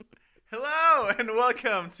and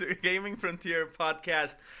welcome to Gaming Frontier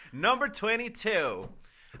podcast number 22,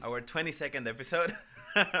 our 22nd episode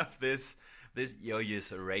of this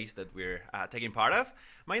Yoyos race that we're taking part of.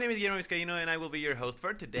 My name is Guillermo Vizcaino, and I will be your host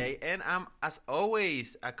for today. And I'm, as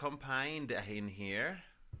always, accompanied in here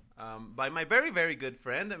by my very, very good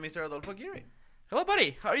friend, Mr. Adolfo Aguirre. Hello,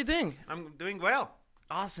 buddy. How are you doing? I'm doing well.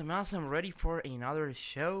 Awesome. Ready for another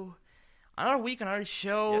show. Another week, another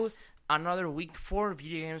show. Yes. Another week for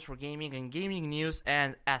video games, for gaming and gaming news.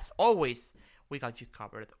 And as always, we got you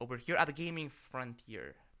covered over here at the Gaming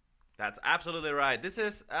Frontier. That's absolutely right. This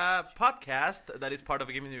is a podcast that is part of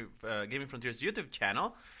Gaming Frontier's YouTube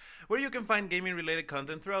channel, where you can find gaming-related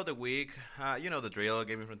content throughout the week. You know the drill.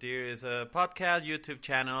 Gaming Frontier is a podcast, YouTube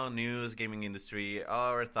channel, news, gaming industry,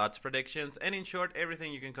 our thoughts, predictions, and in short,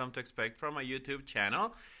 everything you can come to expect from a YouTube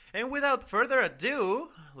channel. And without further ado,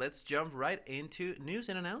 let's jump right into news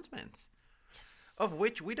and announcements. Yes. Of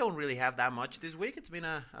which we don't really have that much this week. It's been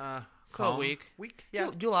a Slow calm week. Yeah,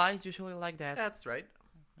 July is usually like that. that's right.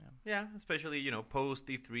 Yeah, especially, post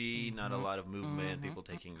E3, not a lot of movement, people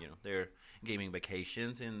taking, their gaming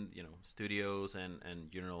vacations in, studios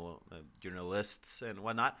and journalists and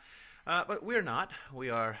whatnot. But we're not. We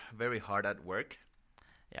are very hard at work.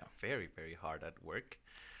 Yeah. Very, very hard at work.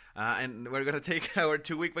 And we're going to take our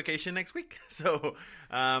 2-week vacation next week. So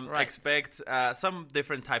expect some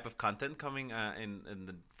different type of content coming in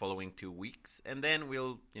the following 2 weeks. And then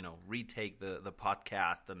we'll, retake the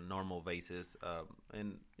podcast on normal basis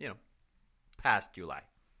in, past July.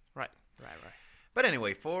 Right. But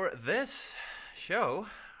anyway, for this show,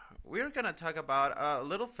 we're going to talk about a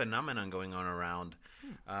little phenomenon going on around.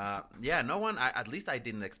 No one, at least I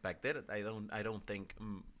didn't expect it. I don't think...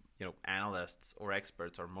 analysts or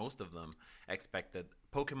experts, or most of them, expected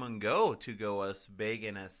Pokemon Go to go as big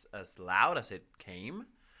and as loud as it came.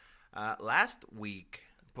 Last week,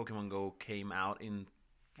 Pokemon Go came out in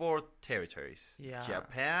 4 territories. Yeah.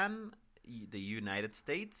 Japan, the United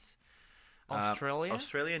States, Australia,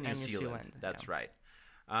 and New Zealand. That's yeah. right.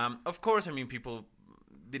 Of course, people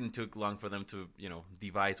didn't took long for them to,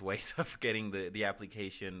 devise ways of getting the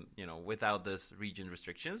application, without this region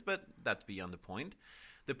restrictions, but that's beyond the point.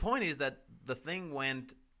 The point is that the thing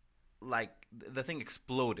went, the thing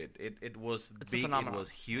exploded. It was It's big, it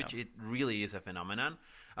was huge. Yeah. It really is a phenomenon.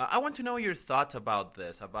 I want to know your thoughts about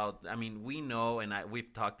this. We know, and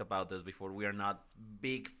we've talked about this before, we are not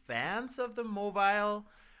big fans of the mobile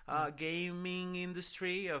gaming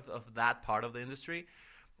industry, of that part of the industry.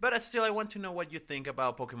 But still, I want to know what you think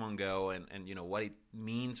about Pokemon Go and what it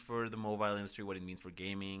means for the mobile industry, what it means for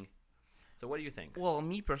gaming. So what do you think? Well,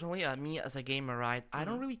 me personally, me as a gamer, right? I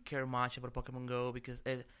don't really care much about Pokemon Go because,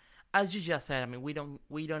 as you just said, we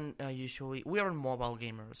don't usually, we are mobile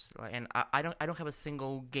gamers, right? And I don't have a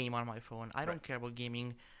single game on my phone. I don't care about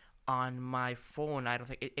gaming on my phone. I don't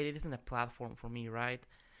think it isn't a platform for me, right?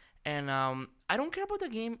 And I don't care about the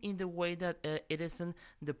game in the way that it isn't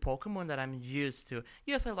the Pokemon that I'm used to.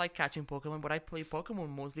 Yes, I like catching Pokemon, but I play Pokemon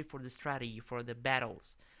mostly for the strategy, for the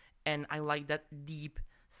battles, and I like that deep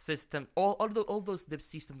system, all those deep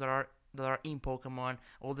systems that are in Pokemon,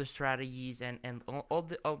 all the strategies and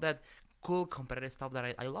all that cool competitive stuff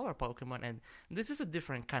that I love about Pokemon. And this is a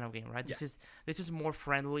different kind of game, right? Yeah. This is more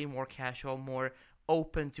friendly, more casual, more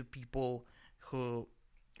open to people who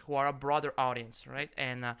are a broader audience, right?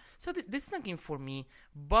 And so this is a game for me,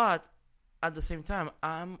 but at the same time,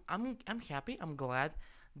 I'm happy. I'm glad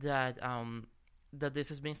that that this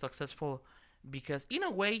has been successful, because in a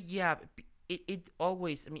way, yeah. It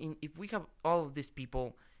always, if we have all of these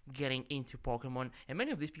people getting into Pokemon, and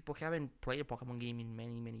many of these people haven't played a Pokemon game in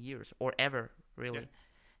many, many years, or ever, really. Yeah.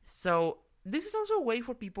 So this is also a way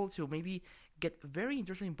for people to maybe get very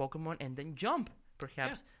interested in Pokemon and then jump,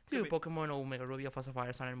 perhaps, to Pokemon Omega Ruby, Alpha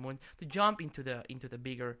Sapphire, Sun and Moon, to jump into the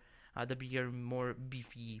bigger, more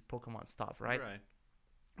beefy Pokemon stuff, right? Right.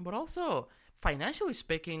 But also, financially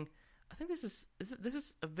speaking, I think this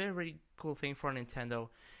is a very, very cool thing for Nintendo,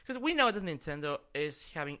 because we know that Nintendo is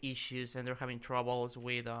having issues and they're having troubles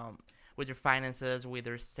with their finances, with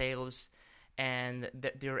their sales, and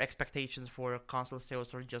their expectations for console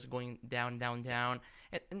sales are just going down, and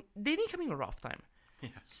they've been having a rough time. Yeah.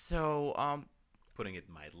 So Putting it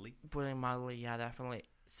mildly, yeah, definitely.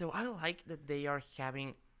 So I like that they are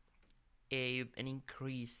having an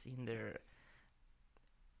increase in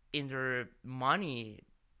their money.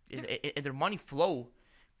 In their money flow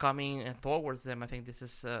coming towards them. I think this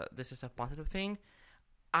is a positive thing.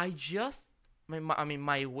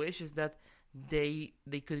 My wish is that they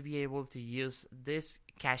could be able to use this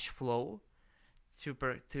cash flow to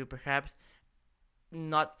perhaps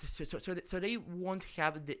not so they won't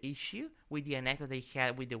have the issue with the NX that they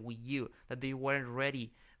had with the Wii U, that they weren't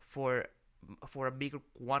ready for a bigger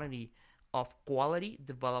quantity of quality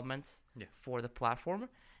developments for the platform.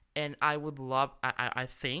 And I would love, I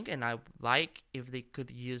think, and I would like if they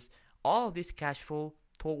could use all of this cash flow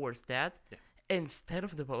towards that instead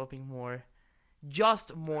of developing more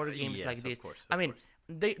games like this. Of course, I mean,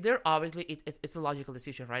 they're obviously it's a logical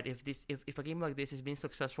decision, right? If a game like this is being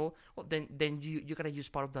successful, well, then you gotta use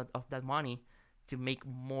part of that money to make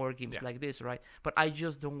more games like this, right? But I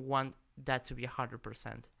just don't want that to be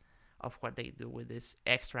 100% of what they do with this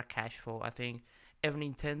extra cash flow. I think if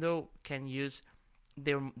Nintendo can use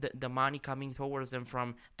the money coming towards them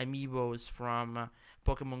from Amiibos, from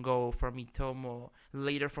Pokemon Go, from Itomo,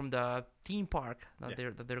 later from the theme park that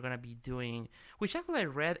they're gonna be doing, which actually I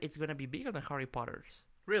read it's gonna be bigger than Harry Potter's.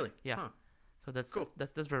 Really? Yeah. Huh. So that's cool.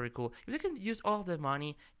 That's very cool. If they can use all of the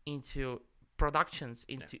money into productions,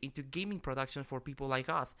 into gaming productions for people like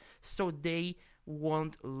us, so they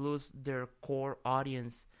won't lose their core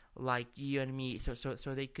audience like you and me. So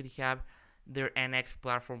they could have their NX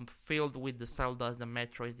platform filled with the Zeldas, the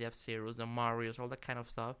Metroids, the F-Zeros, the Marios, all that kind of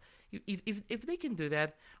stuff. If they can do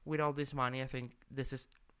that with all this money, I think this is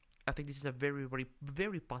a very, very,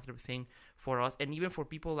 very positive thing for us, and even for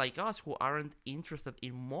people like us who aren't interested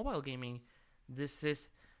in mobile gaming.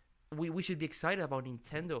 We should be excited about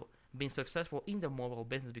Nintendo being successful in the mobile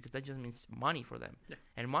business, because that just means money for them,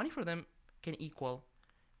 and money for them can equal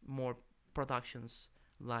more productions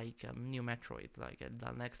like new Metroid, like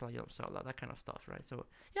the next Legend of Zelda, that kind of stuff, right? So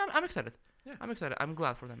yeah, I'm excited. Yeah. I'm excited. I'm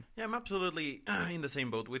glad for them. Yeah, I'm absolutely in the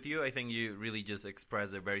same boat with you. I think you really just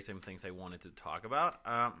expressed the very same things I wanted to talk about.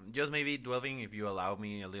 Just maybe delving, if you allow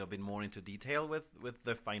me, a little bit more into detail with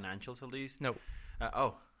the financials at least. No.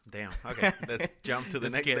 Oh, damn. Okay, let's jump to the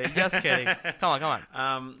next thing. Just kidding. Come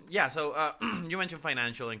on. Yeah, so you mentioned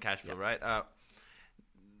financial and cash flow, right?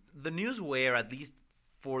 The news were, at least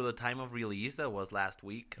for the time of release, that was last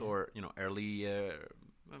week, or early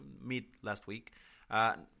mid last week.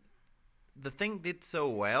 The thing did so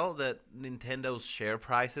well that Nintendo's share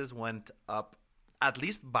prices went up, at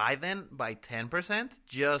least by then, by 10%,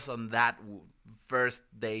 just on that first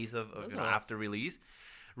days of after release.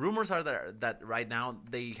 Rumors are that right now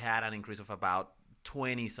they had an increase of about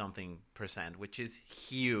 20-something%, which is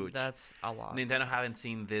huge. That's a lot. Nintendo haven't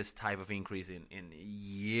seen this type of increase in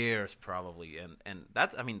years, probably, and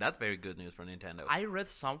that's very good news for Nintendo. I read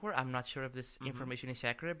somewhere, I'm not sure if this information is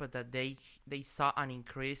accurate, but that they saw an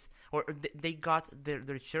increase, or they got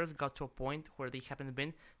their shares got to a point where they haven't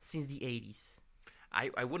been since the 80s.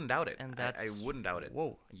 I wouldn't doubt it. And I wouldn't doubt it.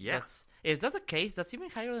 Whoa, yeah. If that's the case, that's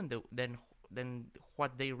even higher than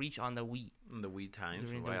what they reached on the Wii. In the Wii times,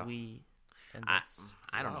 during the Wii. And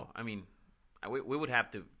I don't know. I mean, we would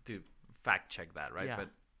have to fact check that, right? Yeah. But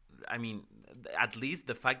I mean, at least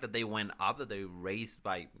the fact that they went up, that they raised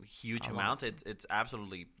by huge amounts, it's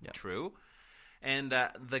absolutely true. And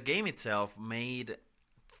the game itself made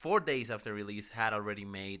 4 days after release had already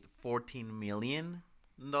made $14 million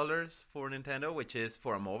for Nintendo, which is,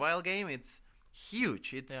 for a mobile game, it's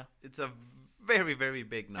huge. It's a very, very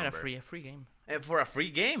big number. And a free game. For a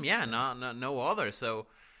free game, no other. So,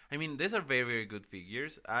 I mean, these are very, very good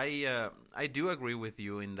figures. I do agree with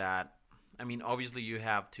you in that. I mean, obviously, you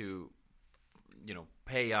have to,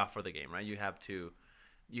 pay off for the game, right? You have to,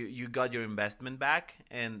 you got your investment back,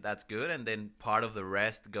 and that's good. And then part of the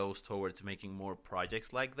rest goes towards making more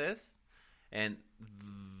projects like this, and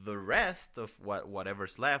the rest of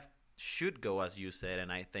whatever's left should go, as you said,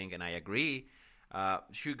 and I think, and I agree,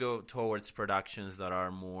 should go towards productions that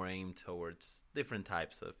are more aimed towards different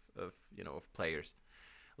types of players.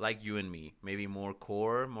 Like you and me, maybe more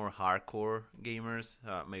core, more hardcore gamers,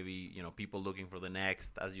 maybe, people looking for the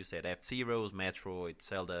next, as you said, F-Zeros, Metroid,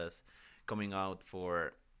 Zeldas, coming out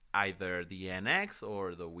for either the NX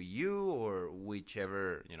or the Wii U or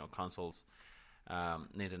whichever, consoles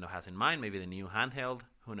Nintendo has in mind, maybe the new handheld,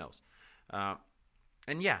 who knows.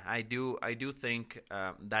 And yeah, I do think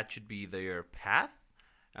that should be their path.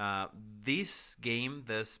 This game,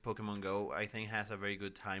 this Pokemon Go, I think has a very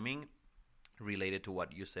good timing, related to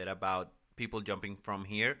what you said about people jumping from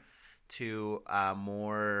here to a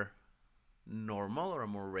more normal or a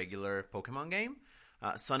more regular Pokemon game.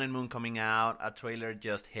 Sun and Moon coming out, a trailer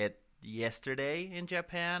just hit yesterday in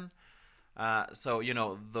Japan. So,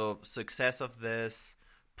 the success of this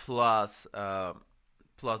plus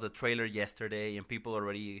the trailer yesterday, and people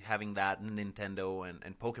already having that Nintendo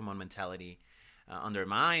and Pokemon mentality on their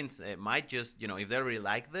minds, it might just, if they really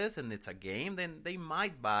like this and it's a game, then they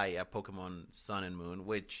might buy a Pokemon Sun and Moon,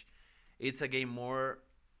 which it's a game more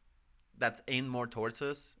that's aimed more towards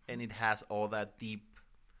us, and it has all that deep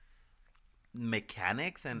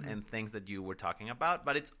mechanics and things that you were talking about,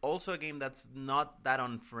 but it's also a game that's not that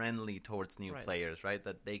unfriendly towards new players, right?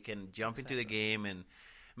 That they can jump into the game and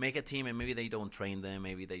make a team, and maybe they don't train them,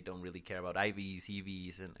 maybe they don't really care about IVs,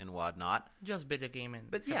 EVs, and whatnot. Just beat the game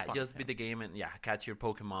and But have fun, just beat the game and catch your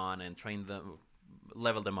Pokemon and train them,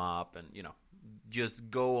 level them up, and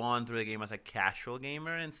just go on through the game as a casual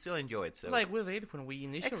gamer and still enjoy it. So like we did when we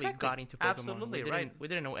initially got into Pokemon. Absolutely right. We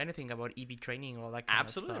didn't know anything about EV training or that kind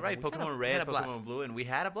Absolutely of stuff. right. Pokemon Red, Pokemon Blue, and we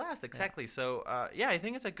had a blast. Exactly. Yeah. So I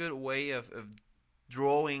think it's a good way of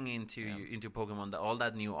drawing into Pokemon all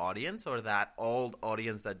that new audience or that old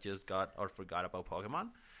audience that just got or forgot about Pokemon.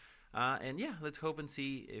 And let's hope and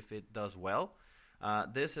see if it does well.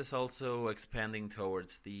 This is also expanding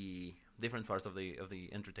towards the different parts of the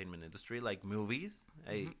entertainment industry, like movies.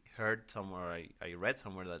 I heard somewhere, I read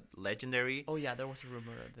somewhere that Legendary. Oh yeah, there was a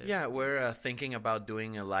rumor. That We're thinking about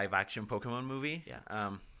doing a live action Pokemon movie.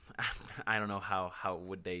 Yeah. I don't know how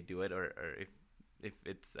would they do it or if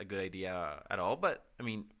it's a good idea at all. But I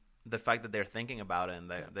mean, the fact that they're thinking about it,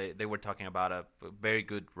 and they were talking about a very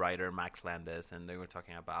good writer, Max Landis, and they were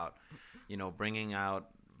talking about bringing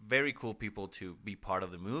out very cool people to be part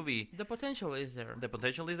of the movie. The potential is there. The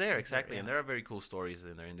potential is there, exactly, and there are very cool stories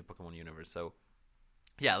in there in the Pokemon universe. So,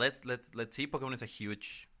 let's see. Pokemon is a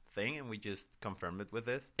huge thing, and we just confirmed it with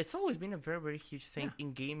this. It's always been a very, very huge thing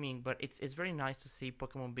in gaming, but it's very nice to see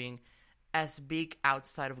Pokemon being as big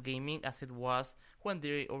outside of gaming as it was when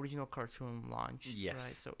the original cartoon launched. Yes.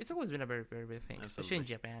 Right? So it's always been a very, very big thing, especially in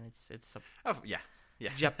Japan. It's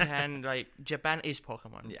Japan, Japan is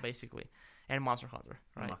Pokemon, basically. And Monster Hunter,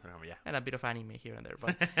 right? Monster Hunter, yeah. And a bit of anime here and there.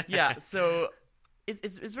 But so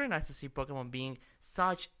it's very nice to see Pokemon being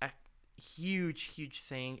such a huge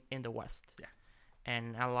thing in the West. Yeah.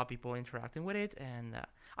 And a lot of people interacting with it. And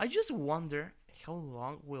I just wonder how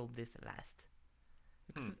long will this last?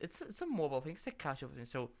 Because it's a mobile thing. It's a casual thing.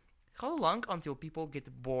 So how long until people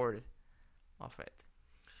get bored of it?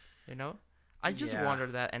 I just wonder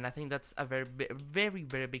that. And I think that's a very, very,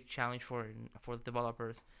 very big challenge for the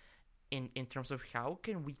developers. In terms of how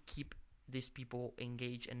can we keep these people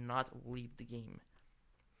engaged and not leave the game.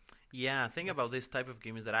 Yeah, thing about this type of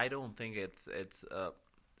game is that I don't think it's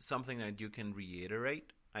something that you can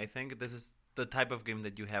reiterate. I think this is the type of game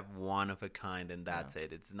that you have one of a kind and that's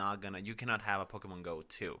it. It's not you cannot have a Pokemon Go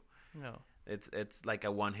 2. No. It's like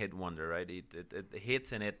a one-hit wonder, right? It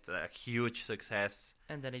hits and it's a huge success.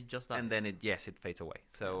 And then it just dies. And then it fades away.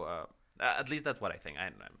 So at least that's what I think.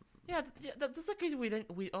 That's the case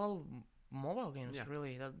with all mobile games,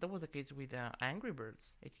 really. That was the case with Angry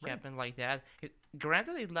Birds. It happened like that.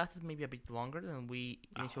 Granted, it lasted maybe a bit longer than we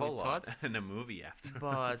initially thought. In a movie after.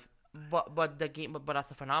 But the game, but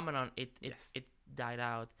as a phenomenon, it died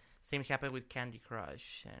out. Same happened with Candy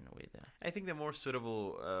Crush and with. I think the more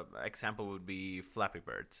suitable example would be Flappy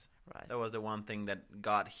Birds. Right. That was the one thing that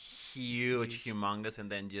got huge, humongous, and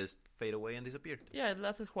then just fade away and disappeared. Yeah, it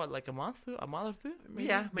lasted like a month or two. Maybe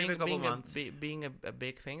a couple months. Being a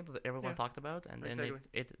big thing that everyone talked about, and then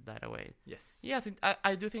it died away. Yes. Yeah,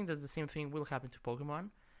 I do think that the same thing will happen to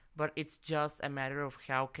Pokemon, but it's just a matter of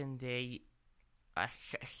how can they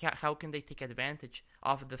take advantage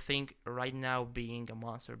of the thing right now being a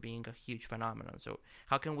monster, being a huge phenomenon. So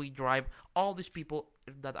how can we drive all these people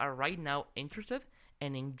that are right now interested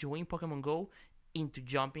and enjoying Pokemon Go into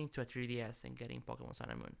jumping to a 3DS and getting Pokemon Sun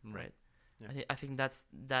and Moon, right? Yeah. I think that's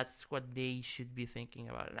what they should be thinking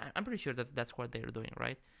about. And I'm pretty sure that that's what they're doing,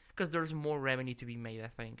 right? Because there's more revenue to be made, I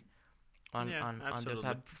think, on their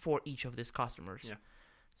side for each of these customers. Yeah.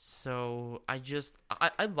 So I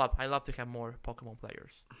love to have more Pokemon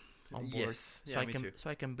players on board. Yes. So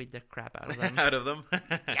I can beat the crap out of them. Out of them.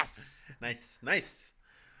 Yes. Nice.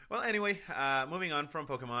 Well, anyway, moving on from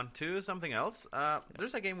Pokemon to something else.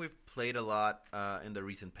 There's a game we've played a lot in the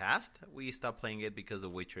recent past. We stopped playing it because The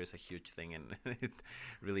Witcher is a huge thing and it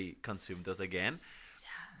really consumed us again.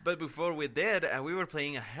 But before we did, we were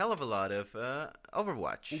playing a hell of a lot of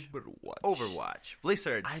Overwatch.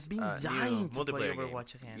 Blizzard's I've been dying to play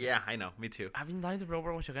Overwatch again. Yeah, I know. Me too. I've been dying to play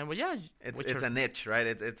Overwatch again. But yeah, it's a niche, right?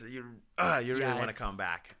 It's you really want to come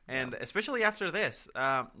back, and especially after this.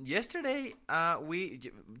 Yesterday,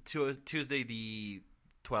 Tuesday the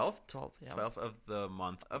 12th of the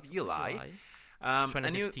month of July.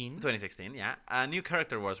 2016, yeah. A new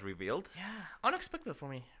character was revealed. Yeah, unexpected for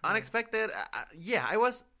me. Unexpected, I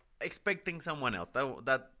was expecting someone else.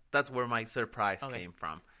 That's where my surprise came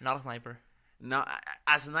from. Not a sniper. No,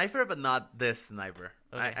 a sniper, but not this sniper.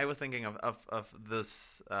 Okay. I was thinking of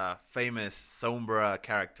this famous Sombra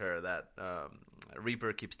character that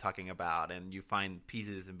Reaper keeps talking about, and you find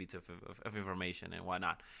pieces and bits of information and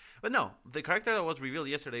whatnot. But no, the character that was revealed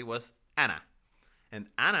yesterday was Anna. And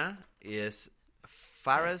Anna is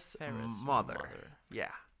Pharah's mother.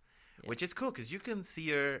 Yeah. Which is cool because you can see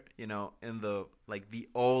her, you know, in the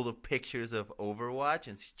old pictures of Overwatch,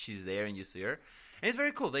 and she's there and you see her. And it's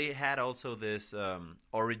very cool. They had also this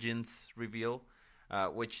Origins reveal,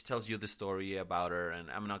 which tells you the story about her.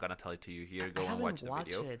 And I'm not going to tell it to you here. Go and watch the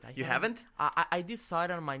video. You haven't? I did saw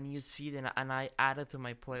it on my news feed, and I added to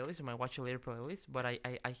my playlist, to my Watch It Later playlist, but I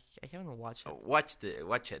haven't watched it.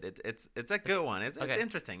 Watch it. It's a good one. It's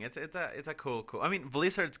interesting. It's a cool. I mean,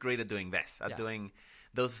 Blizzard's great at doing this, doing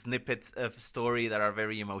those snippets of story that are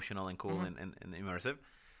very emotional and cool and immersive.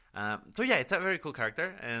 So yeah, it's a very cool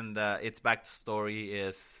character, and its backstory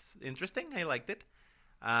is interesting. I liked it,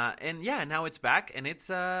 and yeah, now it's back, and it's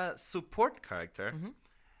a support character,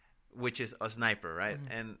 which is a sniper, right?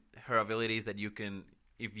 And her ability is that you can,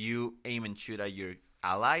 if you aim and shoot at your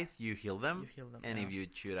allies, you heal them, and if you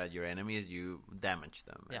shoot at your enemies, you damage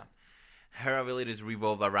them. Yeah, her abilities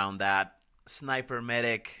revolve around that sniper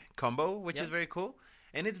medic combo, which is very cool,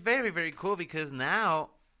 and it's very, very cool because now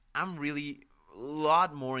I'm really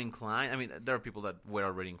lot more inclined. I mean, there are people that were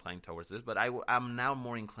already inclined towards this, but I'm now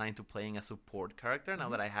more inclined to playing a support character now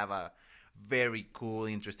that I have a very cool,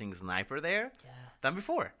 interesting sniper there than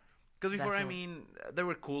before. Because before, I mean, there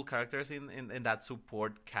were cool characters in that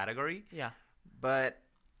support category. Yeah. But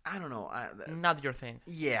I don't know. Not your thing.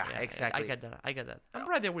 Yeah, exactly. I get that. I'm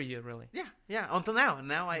right there with you, really. Yeah. Until now.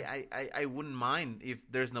 Now I wouldn't mind if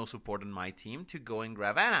there's no support on my team to go and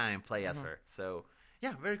grab Anna and play as her. So,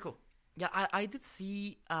 yeah, very cool. Yeah, I did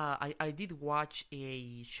see. I did watch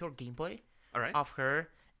a short gameplay of her,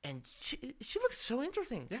 and she looks so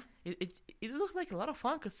interesting. Yeah, it looks like a lot of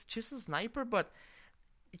fun because she's a sniper, but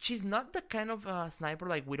she's not the kind of sniper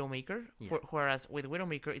like Widowmaker. Yeah. Whereas with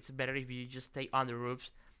Widowmaker, it's better if you just stay on the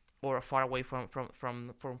roofs or far away from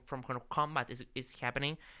kind of combat is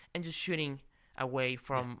happening, and just shooting away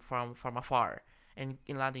from afar. And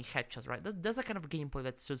landing headshots, right? That's the kind of gameplay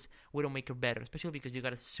that suits Widowmaker better, especially because you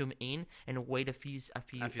gotta zoom in and wait a few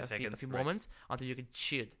moments until you can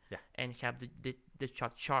shoot and have the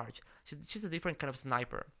shot charge. She's a different kind of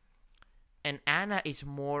sniper, and Anna is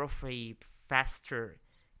more of a faster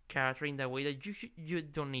character in the way that you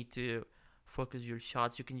don't need to focus your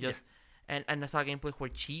shots. You can just and I saw a gameplay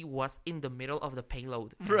where she was in the middle of the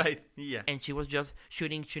payload, right? Yeah, and she was just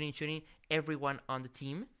shooting everyone on the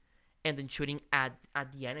team. And then shooting at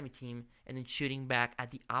the enemy team, and then shooting back at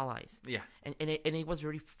the allies. Yeah, and it was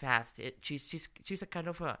very fast. She's a kind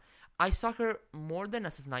of a. I saw her more than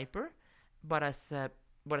as a sniper, but as a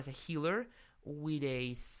healer with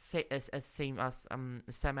a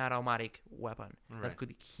semi-automatic weapon that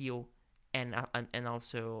could heal and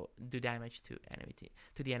also do damage to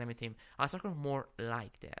the enemy team. I saw her more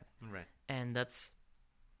like that. Right, and I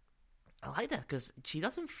like that because she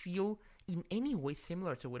doesn't feel in any way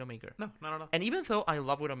similar to Widowmaker. No, not at all. And even though I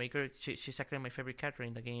love Widowmaker, she's actually my favorite character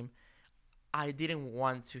in the game, I didn't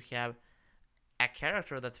want to have a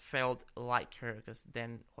character that felt like her, because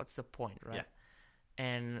then what's the point, right? Yeah.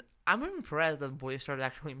 And I'm impressed that Blizzard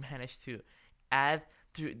actually managed to add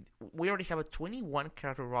to... We already have a 21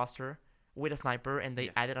 character roster with a sniper, and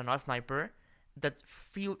they added another sniper that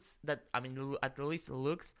feels that, I mean, at least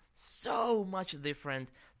looks so much different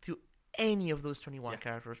to any of those 21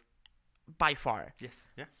 characters by far. Yes.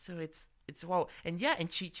 Yeah. So it's wow. And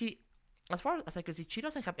she as far as I can see, she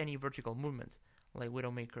doesn't have any vertical movement like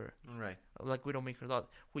Widowmaker. Right. Like Widowmaker does,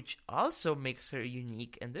 which also makes her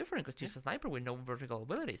unique and different because she's a sniper with no vertical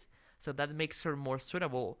abilities. So that makes her more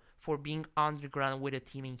suitable for being underground with a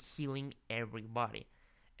team and healing everybody.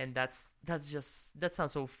 And that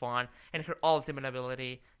sounds so fun. And her ultimate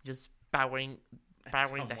ability, just powering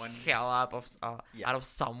the hell out of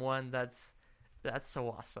someone. That's so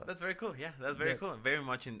awesome. That's very cool. Yeah, that's very cool. Very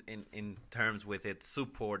much in terms with its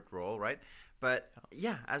support role, right? But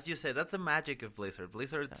yeah, as you said, that's the magic of Blizzard.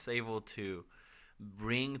 Blizzard's able to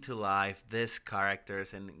bring to life these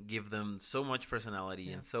characters and give them so much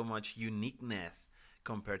personality and so much uniqueness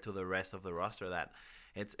compared to the rest of the roster that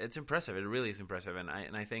it's impressive. It really is impressive. And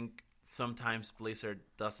I think sometimes Blizzard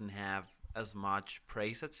doesn't have as much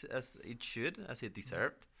praise as it should, as it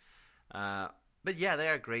deserved. But yeah, they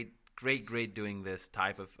are great doing this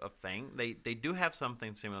type of thing. They do have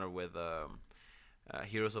something similar with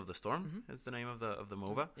Heroes of the Storm. Is the name of the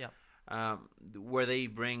MOBA. Yeah. Where they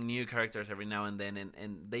bring new characters every now and then,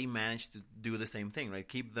 and they manage to do the same thing, right?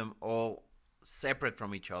 Keep them all separate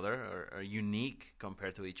from each other or unique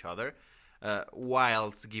compared to each other,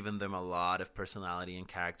 whilst giving them a lot of personality and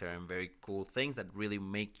character and very cool things that really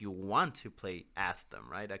make you want to play as them,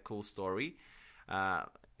 right? A cool story.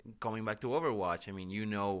 Coming back to Overwatch, I mean,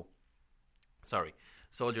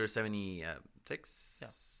 Soldier 76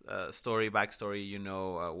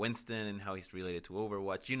 backstory, Winston and how he's related to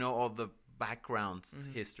Overwatch, all the backgrounds,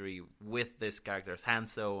 history with these characters,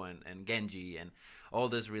 Hanzo and Genji, and all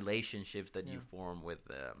these relationships that you form with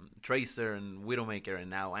Tracer and Widowmaker and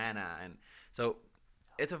now Ana. And so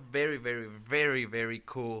it's a very, very, very, very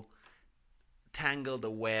cool tangled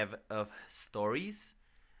web of stories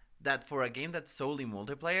that for a game that's solely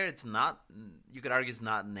multiplayer, it's not, you could argue it's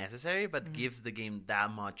not necessary, but gives the game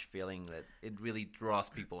that much feeling that it really draws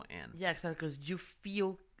people in. Yeah, exactly, because you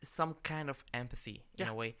feel some kind of empathy in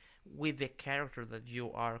a way with the character that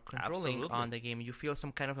you are controlling on the game. You feel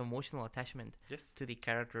some kind of emotional attachment to the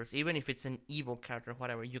characters, even if it's an evil character,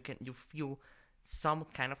 whatever. You feel some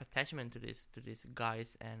kind of attachment to these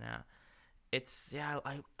guys, and it's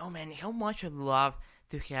oh man, how much I'd love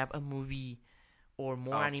to have a movie or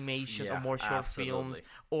more animations or more short films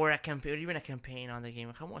or a campaign, or even a campaign on the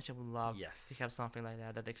game. How much I would love to have something like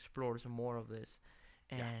that explores more of this.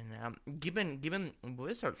 And given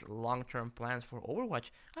Blizzard's long-term plans for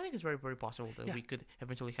Overwatch, I think it's very, very possible that we could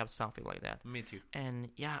eventually have something like that. Me too. And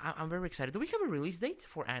I'm very excited. Do we have a release date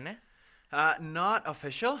for Ana? Not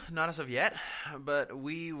official, not as of yet, but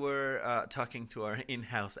we were talking to our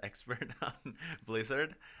in-house expert on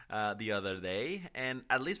Blizzard the other day, and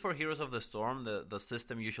at least for Heroes of the Storm, the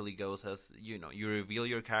system usually goes as, you reveal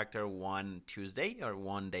your character one Tuesday or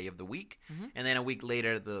one day of the week, and then a week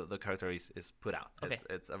later the character is put out. Okay.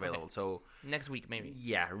 It's available. Okay. So next week maybe.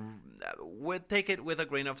 Yeah, we'll take it with a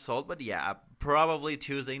grain of salt, but yeah, probably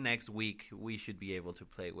Tuesday next week we should be able to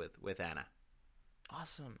play with Ana.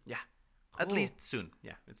 Awesome. Yeah. Cool. At least soon.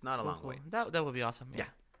 Yeah, it's not a long way. That would be awesome.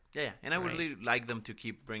 Yeah. And I would really like them to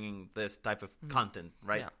keep bringing this type of content,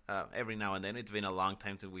 right? Yeah. Every now and then. It's been a long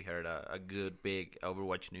time since we heard a good, big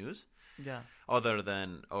Overwatch news. Yeah. Other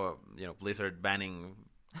than, Blizzard banning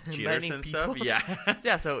cheaters and stuff. Yeah.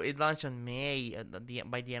 Yeah, so it launched on May,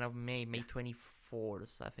 by the end of May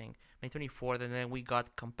 24th, I think. May 24th, and then we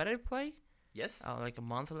got competitive play. Yes. Like a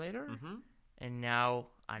month later. Mm-hmm. And now,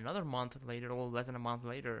 another month later, or less than a month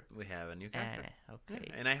later, we have a new character. Okay.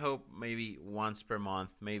 Yeah. And I hope maybe once per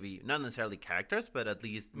month, maybe not necessarily characters, but at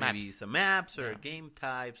least maps. Maybe some maps or game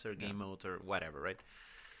types or game modes or whatever, right?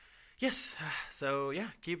 Yes. So, yeah,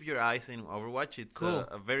 keep your eyes in Overwatch. It's cool.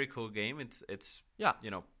 A very cool game. It's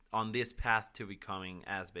on this path to becoming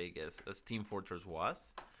as big as Team Fortress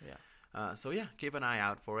was. Yeah. So, yeah, keep an eye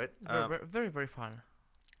out for it. Very, very fun.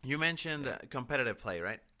 You mentioned competitive play,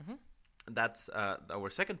 right? Mm-hmm. That's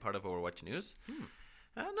our second part of Overwatch news.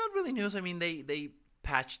 Not really news. I mean, they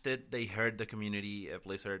patched it. They heard the community of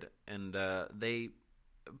Blizzard, and they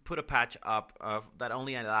put a patch up that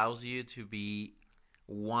only allows you to be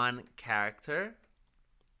one character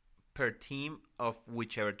per team of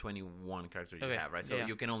whichever 21 characters you have, right? So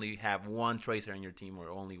you can only have one Tracer in your team, or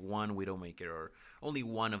only one Widowmaker, or only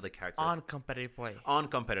one of the characters. On competitive play. On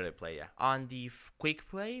competitive play, yeah. On the quick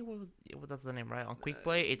play, that's the name, right? On quick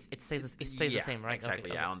play, it stays the same, right?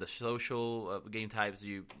 Exactly, yeah. On the social game types,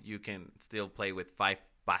 you can still play with 5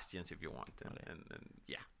 Bastions if you want,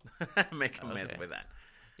 and make a mess with that.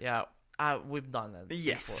 Yeah. We've done that.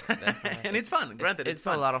 Yes, before, and it's fun. Granted, it's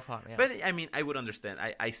fun. A lot of fun. Yeah. But I mean, I would understand.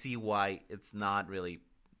 I see why it's not really,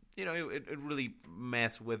 it really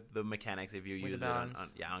mess with the mechanics if you use it on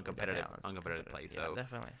competitive play. So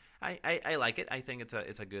definitely, I like it. I think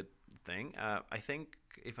it's a good thing. I think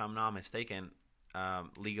if I'm not mistaken,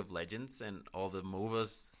 League of Legends and all the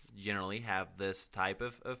MOBAs generally have this type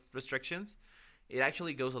of restrictions. It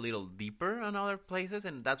actually goes a little deeper on other places,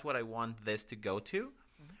 and that's what I want this to go to.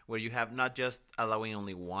 Where you have not just allowing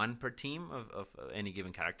only one per team of any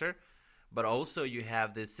given character, but also you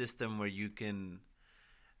have this system where you can,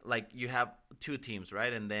 like, you have 2 teams,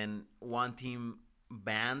 right? And then one team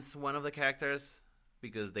bans one of the characters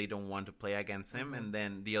because they don't want to play against him, and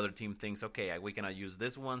then the other team thinks, okay, we cannot use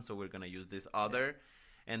this one, so we're going to use this other,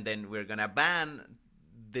 and then we're going to ban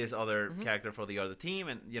this other character for the other team,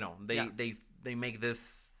 and, they make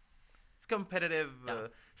this competitive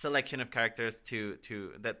selection of characters to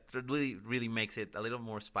that really makes it a little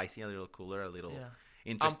more spicy, a little cooler, a little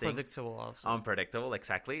interesting, unpredictable,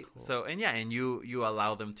 exactly. Cool. So and you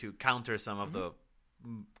allow them to counter some of the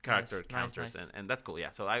character counters, nice. And that's cool.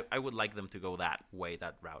 Yeah, so I would like them to go that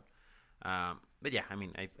route. But yeah, I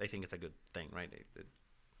mean, I think it's a good thing, right?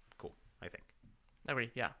 Cool, I think.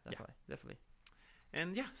 Agree. Yeah, definitely.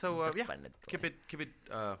 And yeah, so Definitely. keep it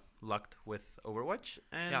locked with Overwatch.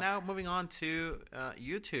 And Yeah. now moving on to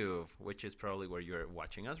YouTube, which is probably where you're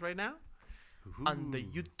watching us right now. On the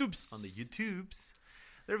YouTubes. On the YouTubes.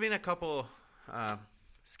 There have been a couple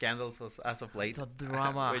scandals as of late, The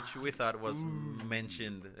drama. which we thought was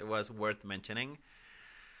it was worth mentioning.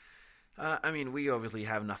 I mean, we obviously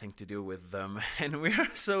have nothing to do with them, and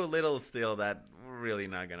we're so little still that we're really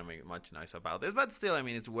not going to make much noise about this. But still, I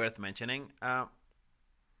mean, it's worth mentioning,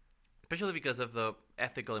 especially because of the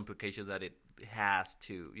ethical implications that it has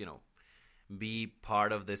to, be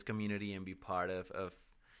part of this community and be part of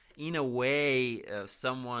in a way,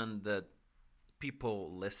 someone that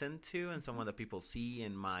people listen to and someone that people see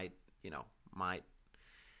and might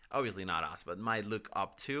obviously not us, but might look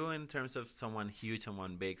up to in terms of someone huge,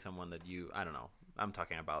 someone big, someone that I don't know. I'm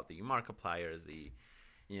talking about the Markipliers,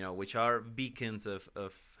 which are beacons of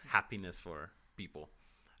happiness for people.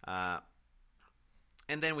 And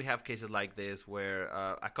then we have cases like this where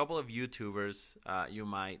a couple of YouTubers, you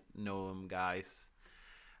might know them, guys.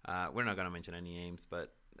 We're not going to mention any names,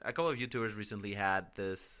 but a couple of YouTubers recently had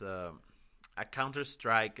this a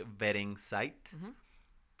Counter-Strike betting site. Mm-hmm.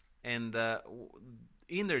 And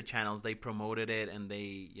in their channels, they promoted it and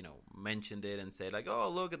they, mentioned it and said like, oh,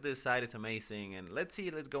 look at this site. It's amazing. And let's see,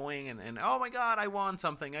 let's go in. And oh, my God, I won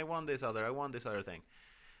something. I won this other thing.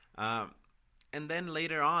 And then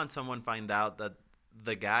later on, someone find out that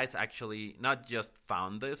the guys actually not just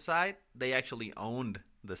found the site, they actually owned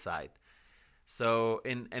the site. So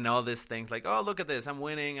in all these things like, oh, look at this, I'm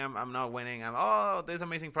winning, I'm not winning, there's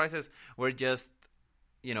amazing prizes, we're just,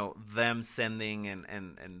 them sending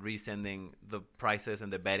and resending the prices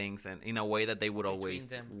and the bettings and in a way that they would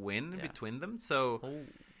always win between them. So,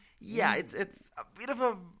 it's a bit of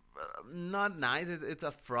a not nice. It's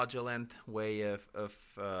a fraudulent way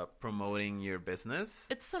of promoting your business.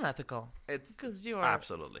 It's unethical. It's because you are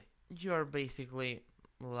absolutely basically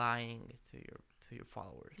lying to your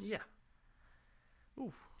followers. Yeah.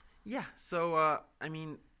 Oof. Yeah. So I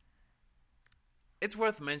mean, it's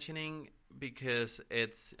worth mentioning because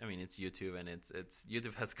it's YouTube and it's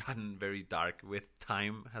YouTube has gotten very dark with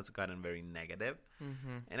time, has gotten very negative.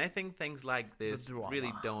 Mm-hmm. And I think things like this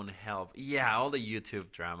really don't help. Yeah, all the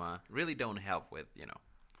YouTube drama really don't help with,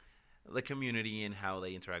 the community and how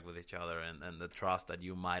they interact with each other and the trust that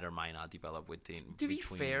you might or might not develop between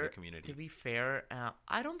the community. To be fair,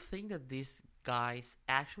 I don't think that these guys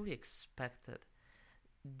actually expected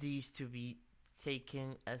these to be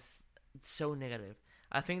taken as so negative.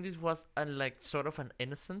 I think this was sort of an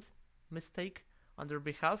innocent mistake on their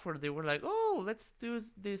behalf, where they were like, "Oh, let's do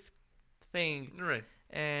this thing, right?"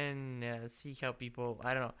 And see how people.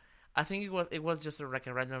 I don't know. I think it was just a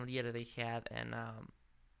random idea that they had, and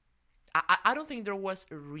I don't think there was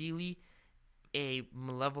really a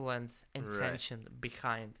malevolent intention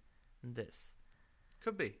behind this.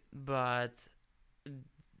 Could be, but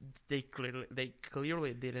they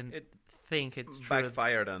clearly didn't think it's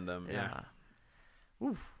backfired on them. Yeah.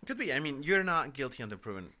 Oof. Could be. I mean, you're not guilty until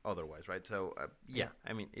proven otherwise, right? So, yeah.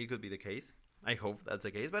 I mean, it could be the case. I hope that's the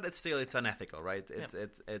case, but it's unethical, right?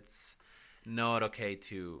 It's not okay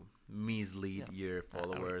to mislead your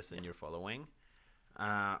followers and your following.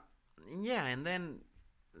 And then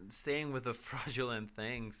staying with the fraudulent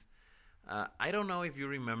things, I don't know if you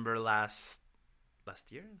remember last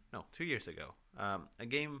year? No, 2 years ago. A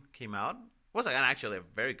game came out. It was actually a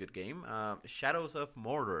very good game. Shadows of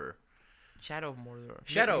Mordor. Shadow of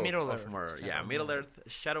Mordor. Middle-earth. Yeah, Middle-earth,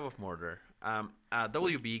 Shadow of Mordor. A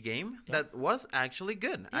WB game that was actually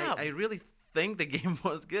good. Yeah. I really think the game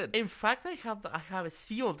was good. In fact, I have a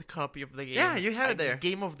sealed copy of the game. Yeah, you have it there.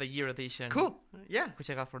 Game of the Year edition. Cool. Yeah. Which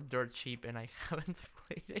I got for dirt cheap, and I haven't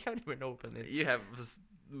played. I haven't even opened it. You have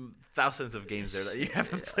thousands of games there that you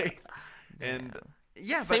haven't played. And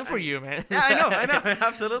yeah, same for you, man. Yeah, I know.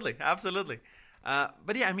 Absolutely.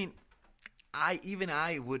 But yeah, I mean,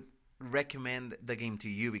 I would recommend the game to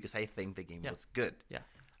you because I think the game was good. Yeah.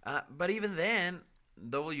 But even then,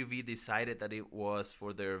 WV decided that it was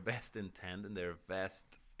for their best intent and their best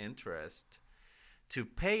interest to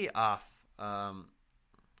pay off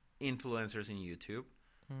influencers in YouTube.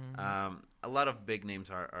 Mm-hmm. A lot of big names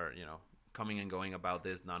are coming and going about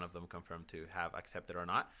this. None of them confirmed to have accepted or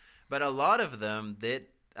not. But a lot of them did.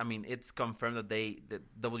 I mean, it's confirmed that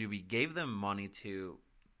that WB gave them money to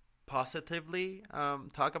positively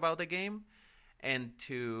talk about the game and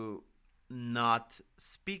to not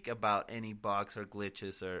speak about any bugs or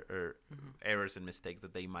glitches or errors and mistakes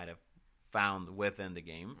that they might have found within the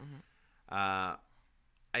game. Mm-hmm.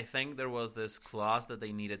 I think there was this clause that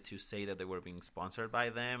they needed to say that they were being sponsored by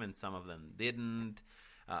them, and some of them didn't.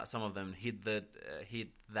 Some of them hit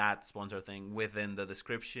that sponsor thing within the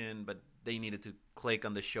description, but they needed to click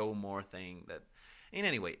on the show more thing. That, in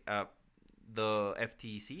any way, the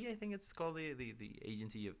FTC, I think it's called, the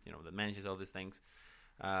agency of that manages all these things,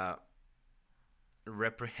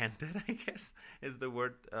 reprehended, I guess is the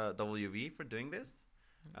word, WB for doing this.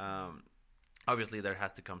 Obviously, there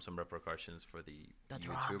has to come some repercussions for the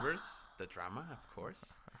YouTubers, the drama, of course,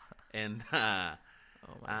 and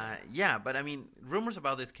yeah. But I mean, rumors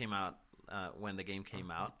about this came out when the game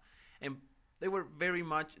came out, and they were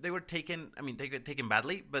taken. I mean, taken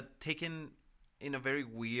badly, but taken in a very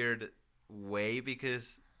weird way,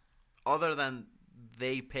 because other than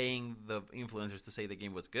they paying the influencers to say the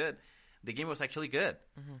game was good, the game was actually good.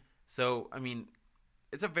 Mm-hmm. So I mean,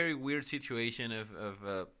 it's a very weird situation of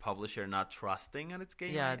a publisher not trusting on its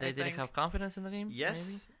game. Yeah, they didn't have confidence in the game. Yes,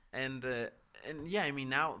 maybe? And yeah, I mean,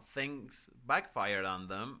 now things backfired on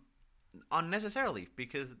them unnecessarily,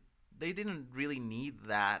 because they didn't really need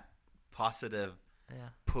that positive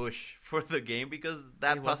push for the game, because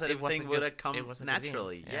that positive thing would have come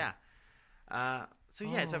naturally. Yeah. So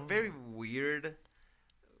yeah, it's a very weird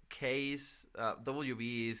case.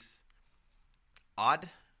 WB is odd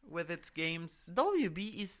with its games.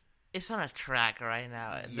 WB is on a track right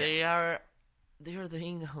now. Yes. They are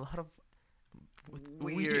doing a lot of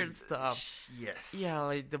weird stuff. Yes. Yeah,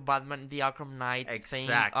 like the Batman, the Arkham Knight thing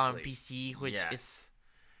on PC, which is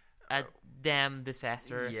a damn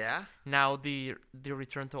disaster. Yeah. Now the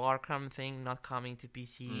Return to Arkham thing not coming to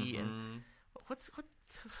PC, and what's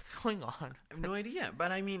going on? I have no idea.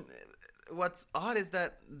 But I mean, what's odd is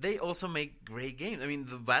that they also make great games. I mean,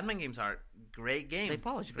 the Batman games are great games. They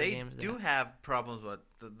polish great games. They do have problems with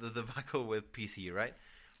the debacle with PC, right?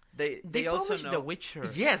 They also know The Witcher.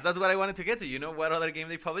 Yes, that's what I wanted to get to. You know what other game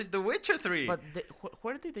they published? The Witcher 3. But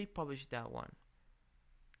where did they publish that one?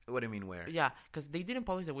 What do you mean where? Yeah, because they didn't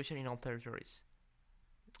publish The Witcher in all territories.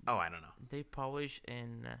 Oh, I don't know. They published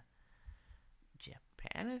in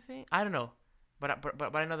Japan, I think. I don't know, but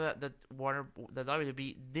I know that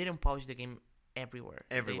WB didn't publish the game everywhere.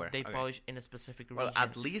 They publish in a specific region. Well,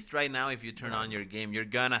 at least right now, if you turn on your game, you're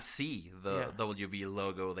gonna see the WB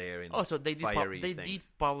logo there. So they did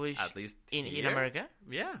publish at least in America.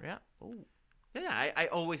 Yeah. Oh. Yeah. I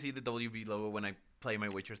always see the WB logo when I play my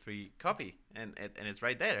Witcher 3 copy, and it's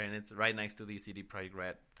right there, and it's right next to the CD Projekt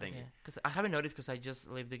Red thing. Because I haven't noticed, because I just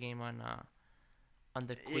left the game on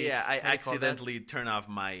the quick. Yeah, I accidentally turned off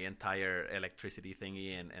my entire electricity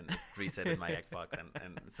thingy and resetted my Xbox,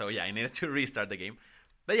 and so yeah, I needed to restart the game.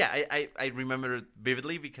 But yeah, I remember it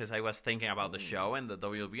vividly, because I was thinking about the show and the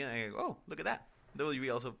WB, and I go, oh, look at that.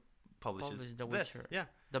 WB also publishes The Witcher. Yeah.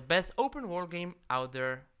 The best open world game out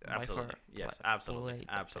there. Absolutely. By far. Yes, absolutely.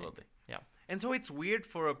 Absolutely. Yeah. And so it's weird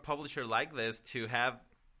for a publisher like this to have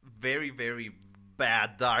very, very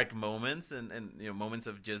bad, dark moments and moments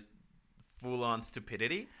of just full-on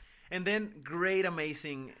stupidity, and then great,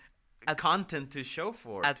 amazing content to show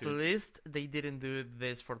for. At least they didn't do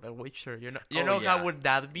this for The Witcher. How would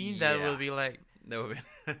that be? That would be like... That would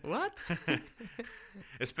be... What?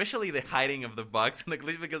 Especially the hiding of the bugs in the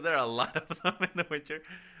glitch, because there are a lot of them in The Witcher.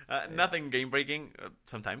 Nothing game-breaking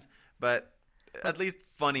sometimes, but at least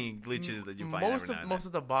funny glitches that you find every now and then. Most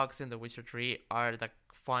of the bugs in The Witcher 3 are the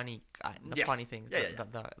funny funny things.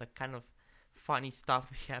 The kind of funny stuff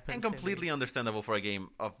that happens. And completely understandable for a game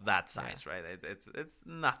of that size, right? It's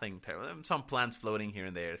nothing terrible. Some plants floating here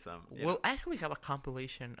and there. We'll actually have a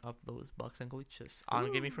compilation of those bugs and glitches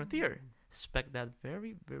on Gaming Frontier. Expect that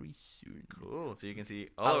very, very soon. Cool. So you can see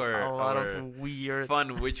a lot of weird,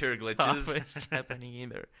 fun Witcher glitches happening in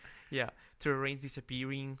there. Yeah, terrains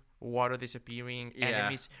disappearing, water disappearing,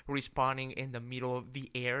 enemies respawning in the middle of the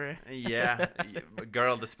air. Yeah,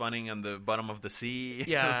 girl despawning on the bottom of the sea.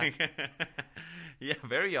 Yeah. Yeah,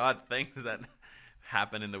 very odd things that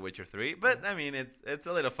happen in The Witcher 3. But, I mean, it's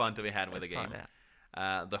a little fun to be had with the game.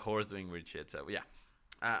 Fun, the horse doing weird shit, so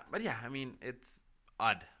yeah. But yeah, I mean, it's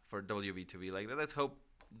odd for WB to be like that. Let's hope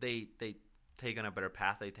they take on a better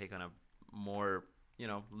path. They take on a more,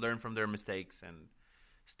 learn from their mistakes and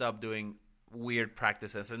stop doing weird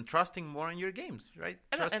practices and trusting more in your games, right?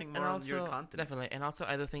 Trusting more in your content. Definitely. And also,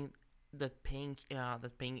 I do think that paying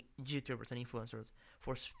YouTubers and influencers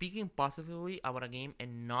for speaking positively about a game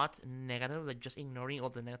and not negative, like just ignoring all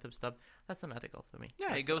the negative stuff, that's unethical for me.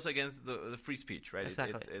 Yeah, it goes against the free speech, right?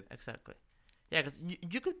 Exactly. Yeah, because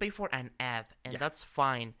you could pay for an ad, and that's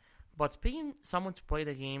fine. But paying someone to play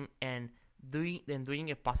the game and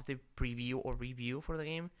doing a positive preview or review for the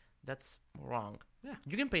game, that's wrong. Yeah.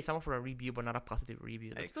 You can pay someone for a review, but not a positive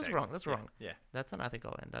review. That's wrong. That's wrong. Yeah. That's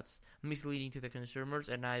unethical, and that's misleading to the consumers.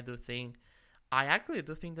 And I actually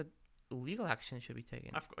do think that legal action should be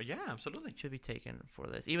taken. Yeah, absolutely. Should be taken for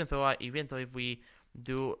this. Even though if we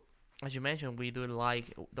do, as you mentioned, we do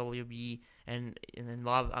like WB and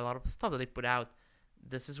love a lot of stuff that they put out.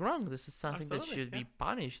 This is wrong. This is something that should be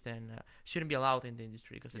punished and shouldn't be allowed in the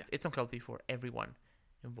industry because it's unhealthy for everyone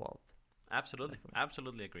involved. Absolutely. Definitely.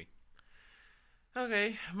 Absolutely agree.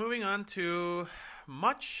 Okay, moving on to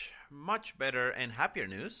much, much better and happier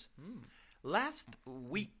news. Last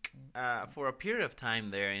week, for a period of time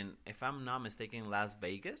there in, if I'm not mistaken, Las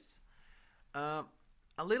Vegas, a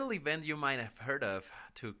little event you might have heard of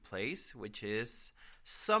took place, which is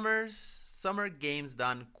Summer Games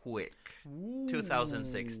Done Quick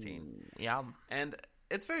 2016. Yeah. And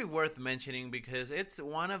it's very worth mentioning because it's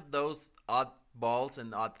one of those oddballs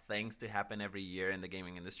and odd things to happen every year in the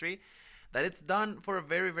gaming industry, that it's done for a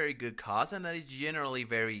very, very good cause, and that is generally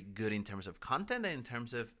very good in terms of content and in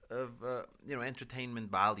terms of entertainment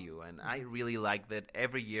value. And I really like that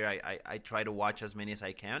every year I try to watch as many as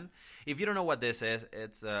I can. If you don't know what this is,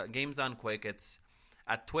 it's Games Done Quick. It's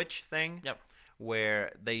a Twitch thing. Yep.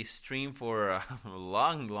 Where they stream for a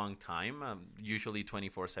long, long time, usually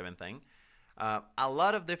 24/7 thing. A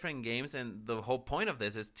lot of different games, and the whole point of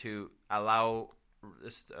this is to allow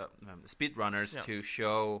speedrunners to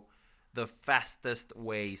show the fastest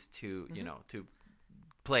ways to to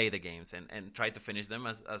play the games and try to finish them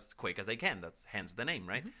as quick as they can. That's hence the name,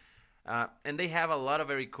 right? And they have a lot of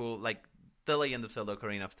very cool, like The Legend of Zelda: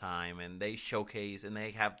 Ocarina of Time, and they showcase and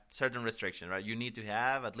they have certain restrictions, right? You need to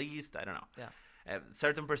have at least, I don't know, a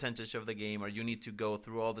certain percentage of the game, or you need to go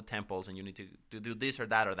through all the temples, and you need to do this or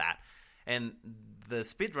that or that. And the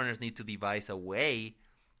speedrunners need to devise a way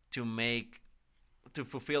to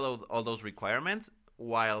fulfill all those requirements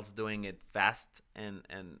whilst doing it fast and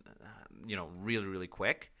really, really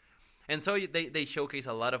quick. And so they showcase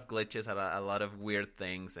a lot of glitches, a lot of weird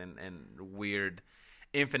things, and weird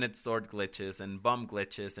infinite sword glitches and bump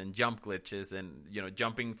glitches and jump glitches, and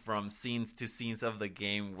jumping from scenes to scenes of the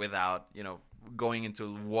game without going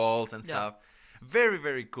into walls and stuff. Very,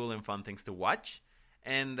 very cool and fun things to watch.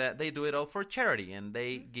 And they do it all for charity, and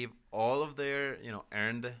they give all of their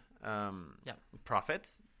earned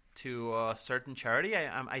profits to a certain charity.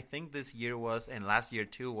 I think this year was, and last year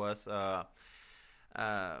too, was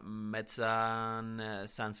Médecins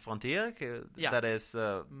Sans Frontières. That is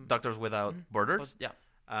Doctors Without Borders.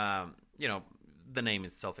 The name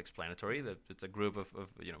is self-explanatory. That it's a group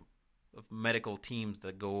of medical teams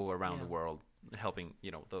that go around the world helping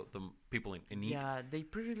the people in need. Yeah, they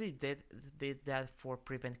previously did that for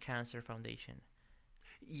Prevent Cancer Foundation.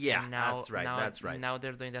 Yeah, that's right. Now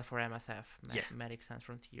they're doing that for MSF, Medics Sans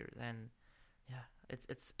Frontiers, and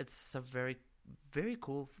it's a very, very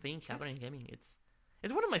cool thing happening in gaming. It's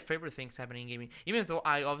one of my favorite things happening in gaming, even though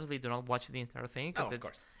I obviously do not watch the entire thing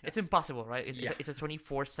because it's impossible, right? It's a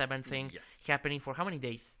 24/7 thing happening for how many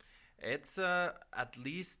days? It's at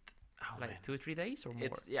least 2 or 3 days or more.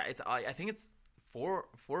 I think it's 4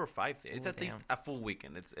 or 5 days. It's at least a full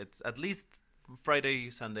weekend. It's at least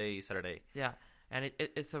Friday, Sunday, Saturday. Yeah. And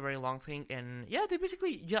it's a very long thing, and they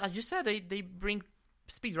basically, as you said, they bring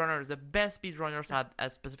speedrunners, the best speedrunners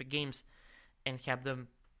at specific games, and have them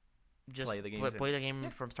just play the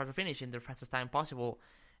game from start to finish in the fastest time possible,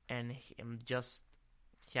 and just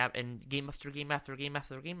have game after game after game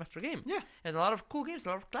after game after game. Yeah, and a lot of cool games, a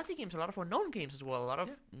lot of classic games, a lot of unknown games as well, a lot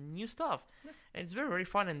of new stuff, and it's very, very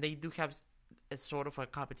fun. And they do have a sort of a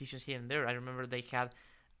competitions here and there. I remember they had,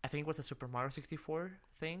 I think it was a Super Mario 64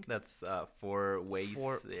 thing. That's 4 ways.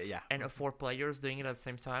 And 4 players doing it at the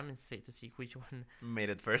same time and to see which one made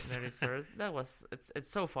it first. That was it's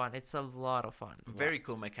so fun. It's a lot of fun. Very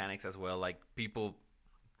cool mechanics as well. Like people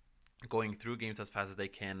going through games as fast as they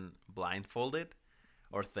can blindfolded,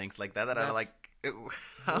 or things like that. Are like,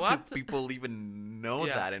 how do people even know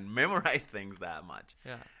that and memorize things that much?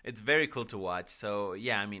 Yeah, it's very cool to watch. So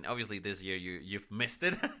I mean, obviously this year you've missed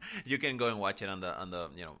it. You can go and watch it on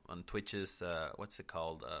on Twitch's what's it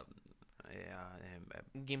called?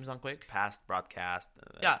 Games Done Quick. Past broadcast.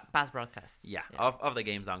 Past broadcasts. Of the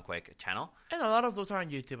Games Done Quick channel. And a lot of those are on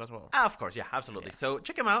YouTube as well. Of course, absolutely. Yeah. So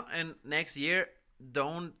check them out, and next year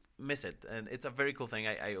don't miss it. And it's a very cool thing.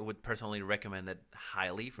 I would personally recommend it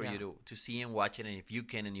highly for you to see and watch it, and if you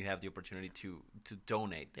can and you have the opportunity to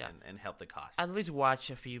donate and help the cause. At least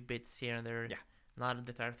watch a few bits here and there. Not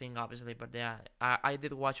the entire thing, obviously, but I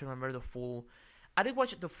did watch. Remember the full. I did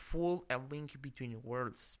watch the full A Link Between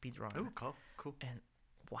Worlds speedrun. Oh, cool. And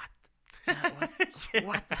what? That was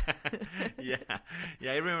what? I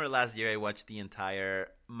remember last year I watched the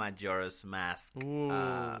entire Majora's Mask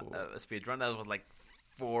speedrun. That was like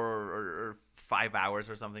 4 or 5 hours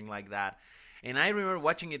or something like that. And I remember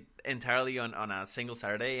watching it entirely on a single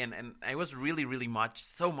Saturday, and I was really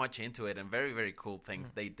so much into it, and very, very cool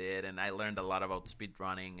things they did, and I learned a lot about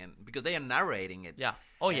speedrunning, and because they are narrating it. Yeah.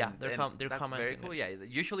 Oh, yeah. And- They're and they're that's commenting. very cool. it. Yeah,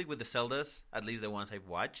 usually with the Zeldas, at least the ones I've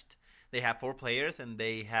watched, they have 4 players, and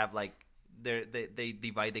they have like they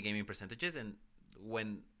divide the gaming percentages, and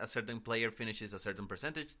when a certain player finishes a certain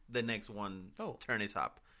percentage, the next one's Oh. turn is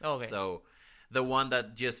up. Okay. So the one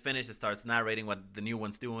that just finished starts narrating what the new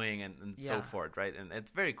one's doing, and so Yeah. forth, right? And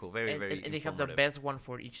it's very cool, very and they have the informative. best one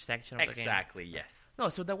for each section of the game. Exactly. Yes. No,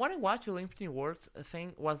 so the one I watched, the Infinity Wars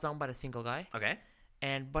thing, was done by a single guy. Okay.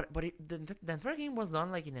 And but the entire game was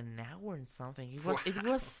done like in an hour and something.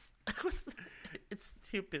 It's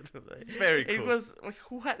stupid. Very It cool. was like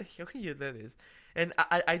how can you do this? And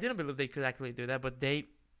I didn't believe they could actually do that, but they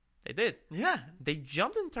did. Yeah. They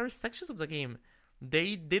jumped entire sections of the game.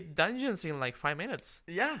 They did dungeons in like 5 minutes.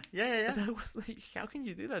 Yeah. That was like, how can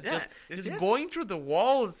you do that? Yeah, Just yes. going through the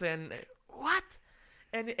walls and what?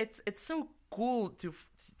 And it's so cool to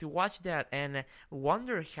watch that and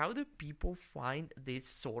wonder how do people find this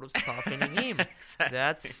sort of stuff in a game. Exactly.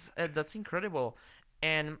 That's incredible.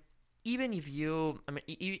 And even if you,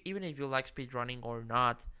 even if you like speedrunning or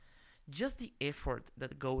not, just the effort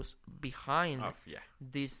that goes behind Yeah.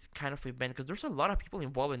 this kind of event, because there's a lot of people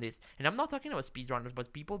involved in this, and I'm not talking about speedrunners,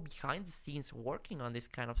 but people behind the scenes working on this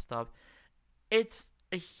kind of stuff. It's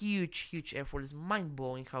a huge effort. It's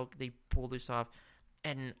mind-blowing how they pull this off,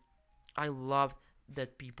 and I love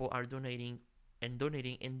that people are donating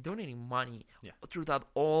money Yeah. throughout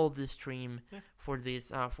all the stream Yeah. for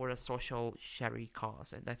this for a social charity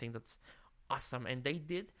cause, and I think that's awesome. And they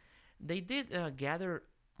did gather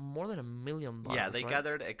more than $1 million. Yeah, they right?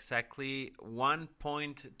 gathered exactly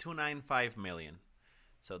 1.295 million.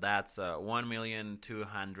 So that's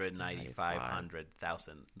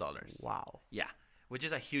 $1,295,000. Wow. Yeah, which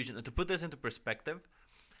is a huge. To put this into perspective,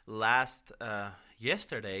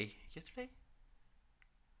 yesterday?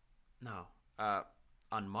 No,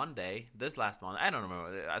 on Monday, this last month, I don't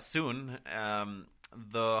remember. Soon,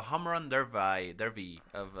 the home run derby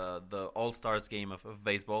of the All Stars game of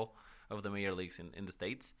baseball of the major leagues in the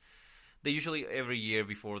States. They usually every year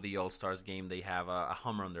before the All Stars game they have a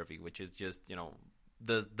home run derby, which is just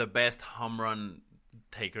the best home run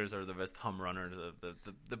takers or the best home runners,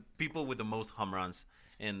 the people with the most home runs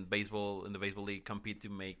in baseball in the baseball league compete to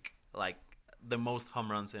make like the most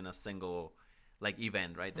home runs in a single like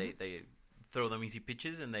event, right? Mm-hmm. They throw them easy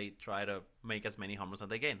pitches and they try to make as many home runs as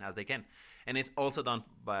they can, and it's also done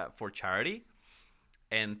for charity.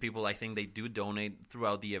 And people, I think they do donate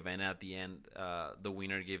throughout the event. At the end, the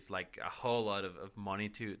winner gives like a whole lot of money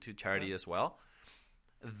to charity as well.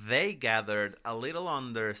 They gathered a little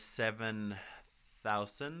under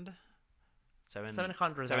 700,000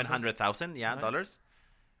 $700,000 Right. dollars.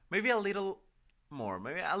 Maybe a little more,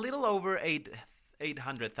 maybe a little over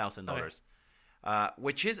 $800,000.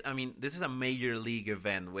 Which is, this is a major league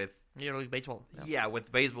event with Major League Baseball.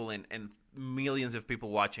 with baseball and millions of people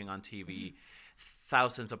watching on TV,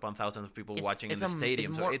 thousands upon thousands of people watching in the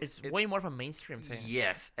stadium. It's way more of a mainstream thing.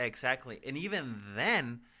 Yes, exactly. And even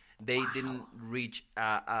then, they didn't reach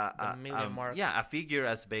The million mark. Yeah, a figure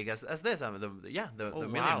as big as this. The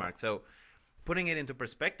million wow. mark. So, putting it into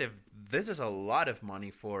perspective, this is a lot of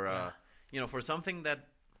money for for something that.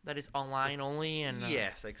 That is online only and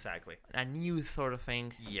Yes, exactly. a new sort of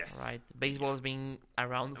thing. Yes. Right? Baseball has been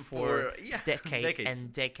around for decades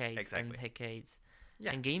and decades Exactly. and decades.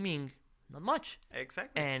 Yeah. And gaming, not much.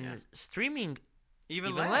 Exactly. And yeah. streaming,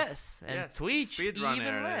 even less. And yes. Twitch, Speedrunner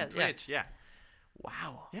even less. and Twitch, yeah.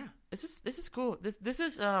 Wow. Yeah. This is cool. This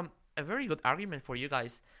is a very good argument for you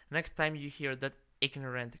guys. Next time you hear that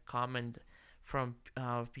ignorant comment from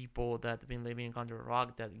people that have been living under a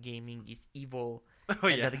rock that gaming is evil, Oh,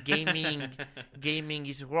 and yeah. that gaming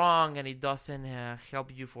is wrong and it doesn't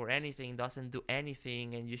help you for anything, doesn't do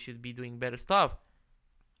anything, and you should be doing better stuff.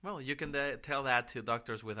 Well, you can tell that to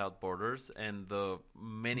Doctors Without Borders and the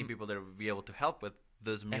many people that will be able to help with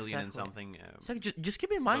this million and Exactly. something. So just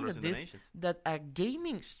keep in mind dollars that and donations. that a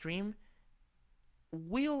gaming stream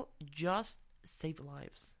will just save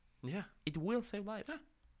lives. Yeah. It will save lives. Yeah.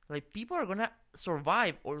 Like, people are gonna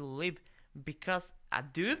survive or live because a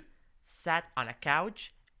dude sat on a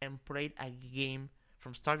couch and played a game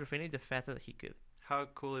from start to finish the fastest that he could. How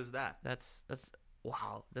cool is that? That's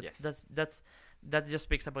wow. Yes. That just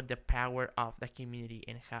speaks about the power of the community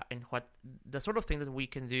and how and what the sort of thing that we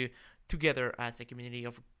can do together as a community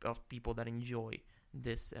of people that enjoy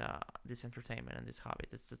this entertainment and this hobby.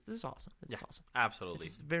 This is awesome. This is awesome. Absolutely.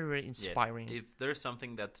 It's very, very inspiring. Yes. If there's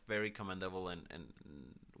something that's very commendable and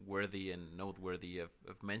worthy and noteworthy of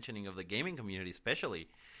mentioning of the gaming community especially,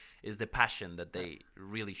 is the passion that they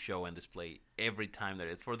really show and display every time there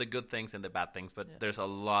is, for the good things and the bad things. But there's a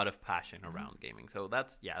lot of passion around gaming. So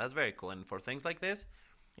that's very cool. And for things like this,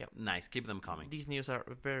 nice. Keep them coming. These news are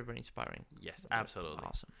very, very inspiring. Yes, absolutely.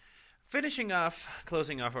 Awesome.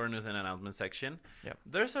 Closing off our news and announcement section. Yep.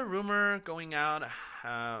 There's a rumor going out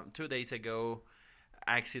 2 days ago,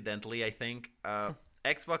 accidentally, I think.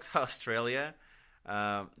 Xbox Australia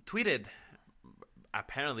tweeted,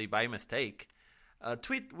 apparently by mistake, a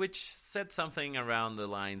tweet which said something around the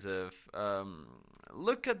lines of,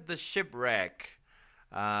 look at the shipwreck.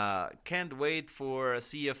 Can't wait for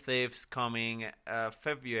Sea of Thieves coming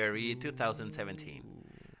February 2017.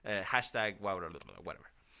 Hashtag whatever.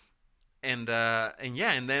 And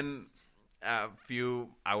then a few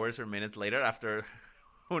hours or minutes later, after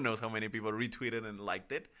who knows how many people retweeted and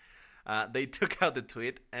liked it, they took out the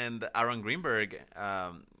tweet, and Aaron Greenberg,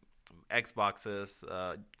 Xbox's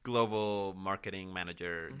global marketing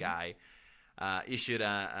manager guy, issued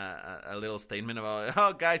a little statement about,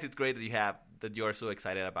 oh guys, it's great that you're so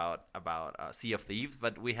excited about Sea of Thieves,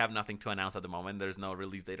 but we have nothing to announce at the moment. There's no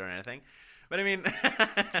release date or anything. But I mean,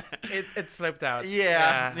 it slipped out.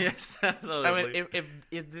 Yeah. Yes. Absolutely. I mean,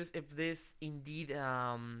 if this indeed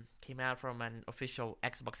came out from an official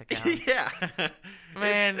Xbox account, yeah,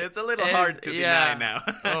 man, it's a little hard to deny now.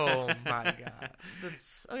 Oh my god,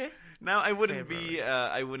 that's okay. Now I wouldn't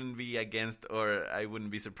be against, or I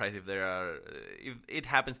wouldn't be surprised if if it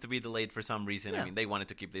happens to be delayed for some reason. Yeah. I mean, they wanted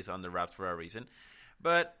to keep this on the wraps for a reason.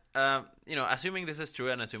 But assuming this is true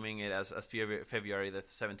and assuming it as February the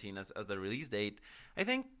 17th as the release date, I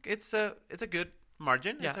think it's a good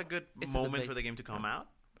margin. Yeah, it's a good it's moment a good for the game to come out.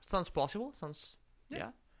 Sounds plausible. Yeah.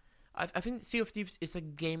 I think Sea of Thieves is a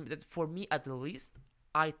game that, for me at least,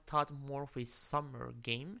 I thought more of a summer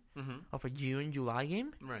game, of a June, July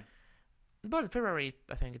game. Right. But February,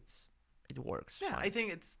 I think it works. Yeah, fine. I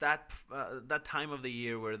think it's that time of the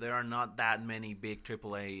year where there are not that many big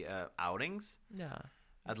AAA outings. Yeah.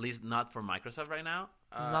 At least not for Microsoft right now.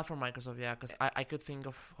 Not for Microsoft, yeah, because I could think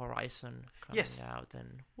of Horizon coming out,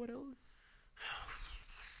 and what else?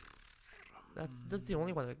 That's the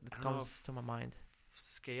only one that comes to my mind.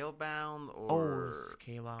 Scalebound or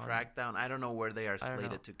Scalebound. Crackdown. I don't know where they are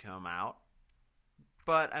slated to come out.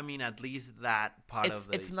 But, I mean, at least that part of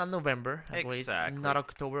the... It's not November, at least. Not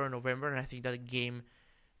October or November, and I think that game...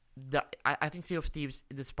 I think Sea of Thieves,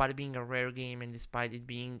 despite it being a rare game and despite it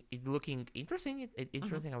looking interesting,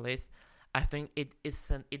 interesting at least, I think it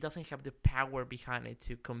doesn't have the power behind it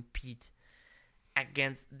to compete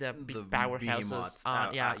against the big powerhouses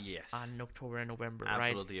on October and November,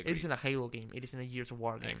 Absolutely right? Agree. It isn't a Halo game. It isn't a Gears of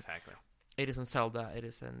War game. Exactly. It isn't Zelda. It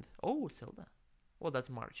isn't... Oh, Zelda. Well, that's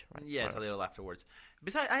March, right? Yeah, it's a little afterwards.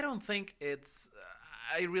 Besides, I don't think it's...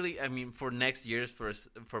 for next year's, for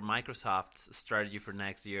Microsoft's strategy for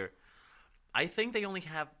next year, I think they only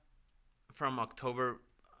have from October,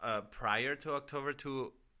 prior to October,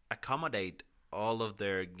 to accommodate all of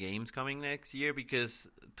their games coming next year, because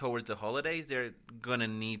towards the holidays, they're going to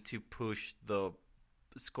need to push the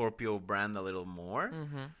Scorpio brand a little more.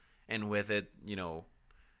 Mm-hmm. And with it,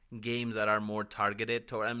 games that are more targeted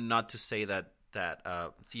toward... I'm not to say that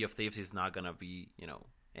Sea of Thieves is not going to be,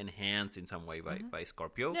 enhanced in some way by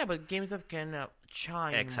Scorpio. Yeah, but games that can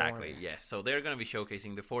shine exactly, more. yes. So they're going to be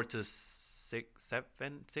showcasing the Forza 7,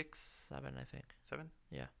 I think. 7?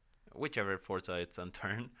 Yeah. Whichever Forza it's on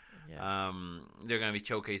turn. Yeah. They're going to be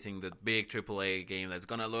showcasing the big AAA game that's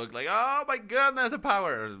going to look like, oh my goodness, the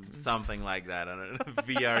power, or something like that. I don't know,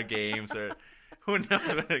 VR games, or who knows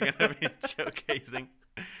what they're going to be showcasing.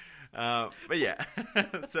 But yeah,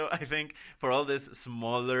 so I think for all these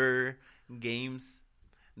smaller games,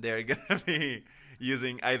 they're going to be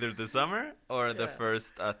using either the summer or the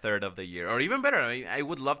first third of the year. Or even better, I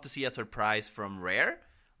would love to see a surprise from Rare,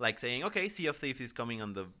 like saying, okay, Sea of Thieves is coming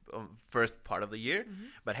on the first part of the year,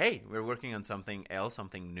 but hey, we're working on something else,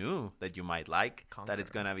 something new that you might like, that it's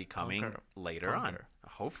going to be coming later on.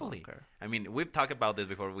 Hopefully. I mean, we've talked about this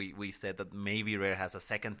before. We said that maybe Rare has a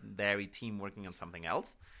secondary team working on something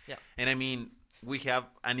else. Yeah. And I mean, we have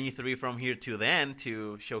an E3 from here to then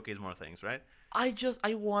to showcase more things, right? I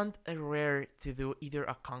want a Rare to do either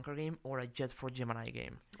a Conquer game or a Jet for Gemini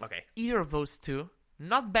game. Okay. Either of those two.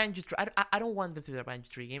 Not Banjo 3. I don't want them to do a Banjo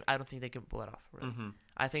 3 game. I don't think they can pull it off. Really.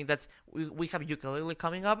 I think that's... We have Yooka-Laylee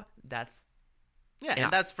coming up. That's... Yeah, enough.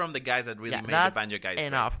 And that's from the guys that really made the Banjo guys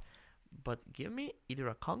enough. But give me either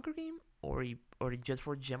a Conquer game or a Jet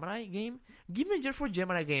for Gemini game. Give me a Jet for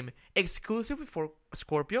Gemini game exclusively for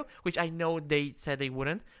Scorpio, which I know they said they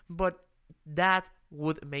wouldn't. But that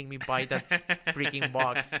would make me buy that freaking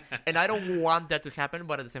box. And I don't want that to happen,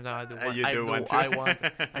 but at the same time, I do want. You do want to. I want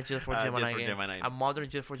a Jet for Gemini Jet for game, Gemini. a modern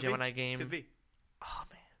Jet for Could Gemini be. game. Could be. Oh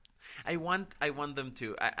man, I want them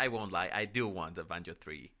to. I won't lie. I do want a Banjo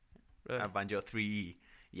 3. really? A Banjo 3.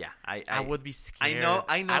 Yeah, I would be scared. I know.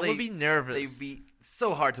 I would be nervous. They'd be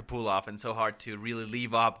so hard to pull off and so hard to really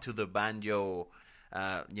live up to the Banjo,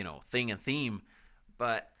 thing and theme.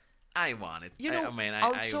 But I want it.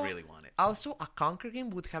 I really want it. Also, a Conquer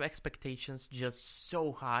game would have expectations just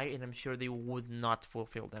so high, and I'm sure they would not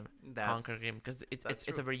fulfill them. Conquer game, because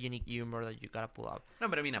it's a very unique humor that you gotta pull out. No,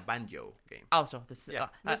 but I mean a Banjo game. Also, the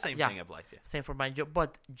same thing applies. Yeah. Same for Banjo,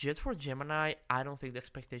 but Jet for Gemini, I don't think the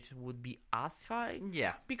expectation would be as high.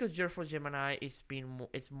 Yeah. Because Jet for Gemini is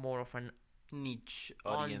more of an Niche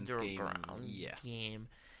audience underground game. game.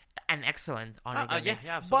 An excellent underground game.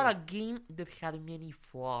 Yeah, absolutely. But a game that had many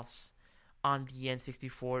flaws on the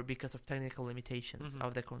N64 because of technical limitations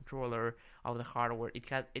of the controller, of the hardware. It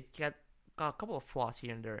had a couple of flaws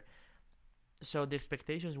here and there. So the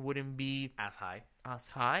expectations wouldn't be as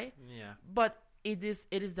high. Yeah. But it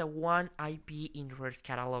is the one IP in Rare's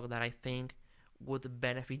catalog that I think would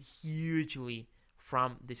benefit hugely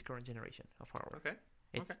from this current generation of hardware. Okay.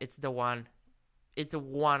 It's the one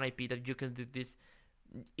IP that you can do this,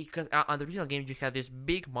 because on the original game you had these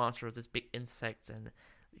big monsters, these big insects, and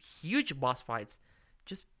huge boss fights.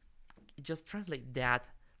 Just translate that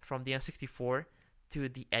from the N64 to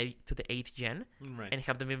the 8th gen, right, and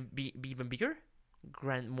have them be even bigger,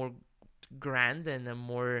 more grand, and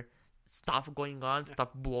more stuff going on, stuff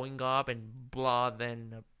blowing up, and blood,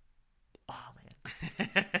 and oh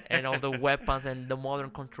man, and all the weapons and the modern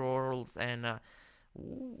controls, and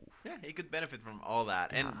yeah, he could benefit from all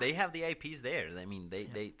that, and they have the IPs there. I mean,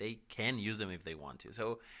 they can use them if they want to.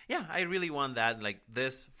 So yeah, I really want that, like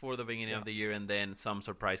this for the beginning of the year, and then some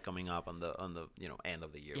surprise coming up on the end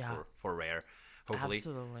of the year for Rare, hopefully.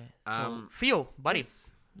 Absolutely. So Phil, buddy,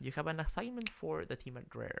 you have an assignment for the team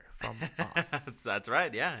at Rare from us. That's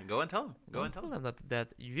right. Yeah, go and tell them. Go and tell them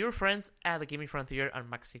that your friends at the Gaming Frontier and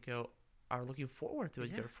Mexico are looking forward to a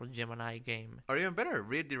Jet for Gemini game. Or even better,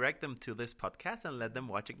 redirect them to this podcast and let them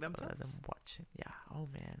watch it themselves. Let them watch it. Yeah. Oh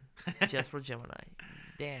man, Jet for Gemini.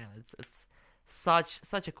 Damn, it's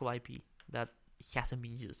such a cool IP that hasn't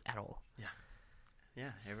been used at all.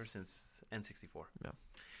 Yeah, ever since N64. Yeah.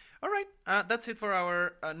 All right, that's it for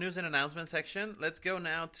our news and announcement section. Let's go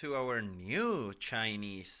now to our new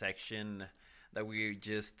Chinese section that we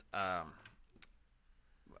just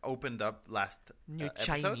opened up last episode.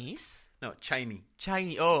 Chinese? No, Chinese.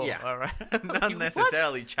 Chinese. Oh, yeah. All right. Not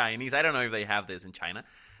necessarily Chinese. I don't know if they have this in China.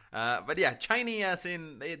 But yeah, Chinese as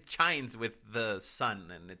in it shines with the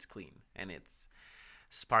sun and it's clean and it's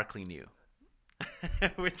sparkly new.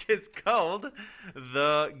 Which is called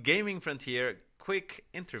the Gaming Frontier Quick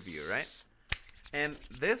Interview, right? And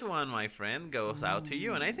this one, my friend, goes out to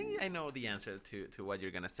you. And I think I know the answer to what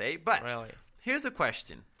you're going to say. But really? Here's the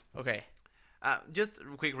question. Okay. Just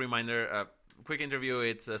a quick reminder, quick interview.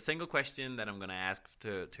 It's a single question that I'm going to ask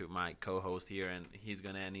to my co-host here, and he's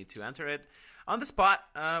going to need to answer it on the spot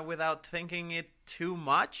without thinking it too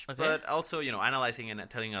much, but also, analyzing and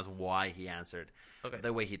telling us why he answered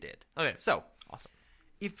the way he did. Okay. So, awesome.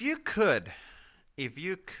 If you could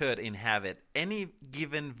inhabit any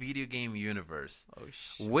given video game universe,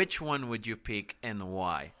 which one would you pick and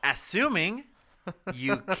why? Assuming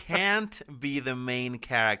you can't be the main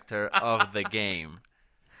character of the game.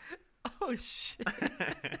 Oh, shit.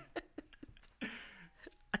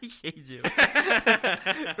 I hate you.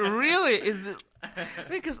 Really? Is it?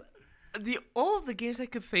 Because all of the games I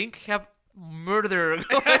could think have murder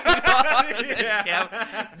going on, and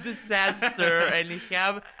have disaster, and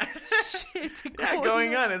have shit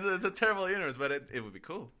going on. It's a terrible universe, but it would be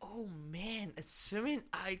cool. Oh, man. Assuming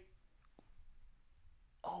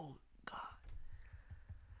Oh, God.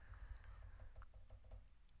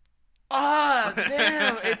 Ah,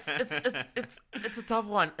 damn! It's a tough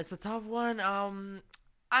one. It's a tough one.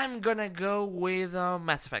 I'm gonna go with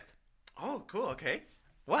Mass Effect. Oh, cool. Okay.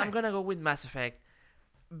 Why? I'm gonna go with Mass Effect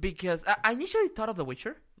because I initially thought of The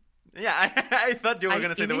Witcher. Yeah, I thought you were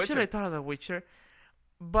gonna say The Witcher. Initially, I thought of The Witcher,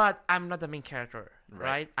 but I'm not the main character,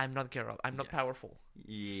 right? I'm not Geralt. I'm not powerful.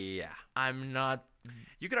 Yeah. I'm not.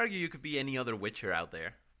 You could argue you could be any other Witcher out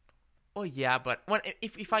there. Oh yeah, but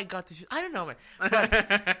if I got to choose, I don't know, man.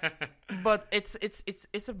 But but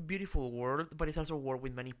it's a beautiful world, but it's also a world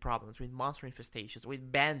with many problems, with monster infestations,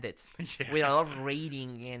 with bandits, Yeah. with a lot of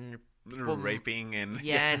raiding and people Raping and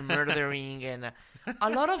and murdering and a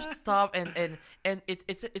lot of stuff, and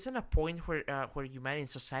it's in a point where humanity and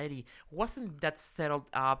society wasn't that settled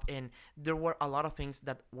up, and there were a lot of things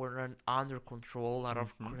that weren't under control, a lot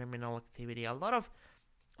of criminal activity, a lot of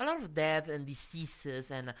death and diseases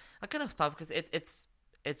and that kind of stuff, because it's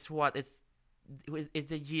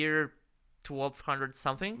the year 1200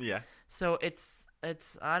 something. Yeah. So it's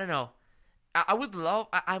I don't know. I would love.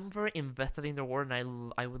 I'm very invested in the world,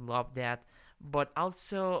 and I would love that. But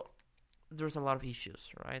also, there's a lot of issues,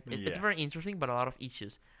 right? It's Yeah. very interesting, but a lot of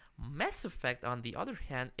issues. Mass Effect, on the other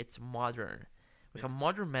hand, it's modern. We have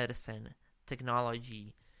modern medicine,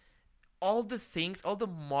 technology, all the things, all the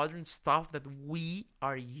modern stuff that we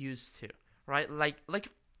are used to, right? Like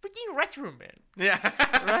freaking restroom, man. Yeah.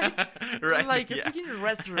 Right? Right. Like a yeah. freaking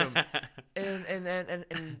restroom.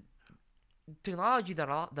 and technology that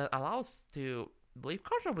allows to live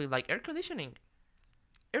comfortably, like air conditioning,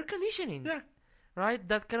 Yeah. right?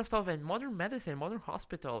 That kind of stuff, and modern medicine, modern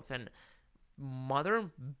hospitals, and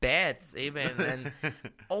modern beds, even, and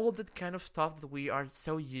all that kind of stuff that we are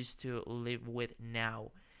so used to live with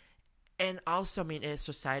now. And also, I mean, as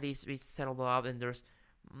societies we settled up, and there's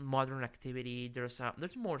modern activity, there's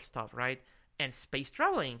more stuff, right? And space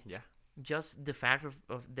traveling. Yeah. Just the fact of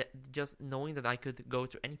just knowing that I could go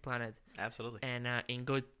to any planet Absolutely. and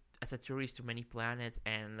go as a tourist to many planets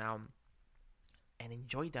and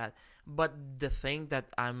enjoy that. But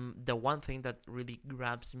the one thing that really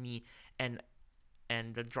grabs me and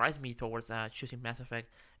that drives me towards choosing Mass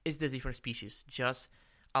Effect is the different species. Just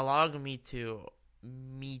allowing me to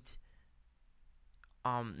meet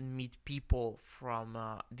people from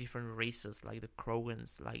different races, like the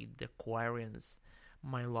Krogans, like the Quarians,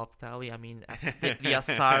 my love Tali, I mean, the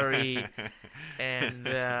Asari, and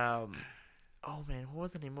oh man,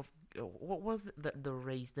 what was the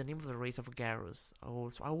race? The name of the race of Garrus. Oh,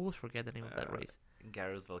 so I always forget the name of that race.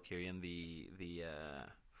 Garrus Valkyrian, the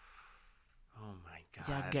oh my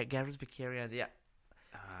god. Yeah, Garrus Valkyrian. Yeah,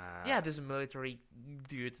 yeah. There's military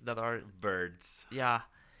dudes that are birds. Yeah.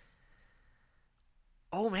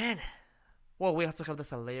 Oh man. Well, we also have the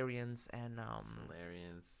Salarians and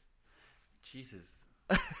Salarians. Jesus.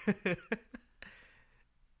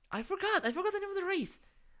 I forgot the name of the race.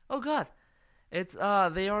 Oh god. It's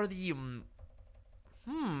they are the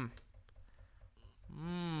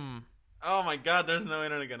Oh my god, there's no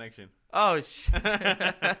internet connection. Oh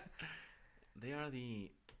They are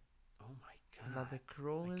the oh my god. Not the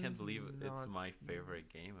Crows. I can't believe it. It's my favorite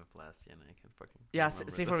game of last gen. I can fucking Yeah,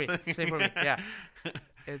 remember same the for me. thing. Same for me. Yeah.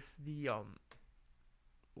 It's the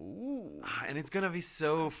ooh. And it's gonna be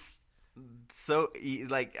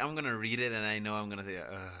like I'm gonna read it and I know I'm gonna say,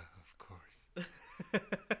 of course.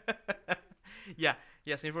 Yeah,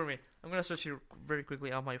 same for me. I'm gonna search it very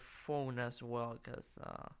quickly on my phone as well, because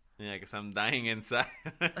Yeah, because I'm dying inside.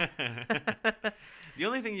 The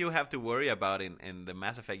only thing you have to worry about in the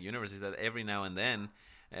Mass Effect universe is that every now and then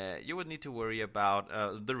you would need to worry about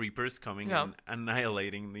the Reapers coming and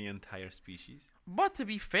annihilating the entire species. But to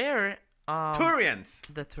be fair, Turians!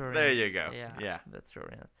 The Turians. There you go. Yeah. The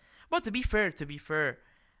Turians. But to be fair,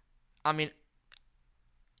 I mean,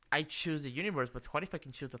 I choose the universe, but what if I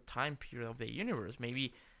can choose the time period of the universe?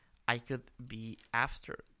 Maybe I could be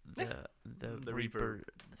after the Reaper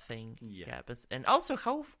thing happens. And also,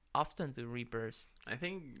 how often do Reapers? I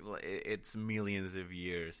think it's millions of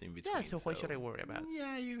years in between. Yeah, so what should I worry about?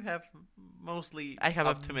 Yeah, you have mostly I have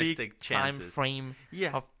optimistic a big chances. time frame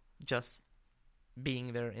Yeah. of just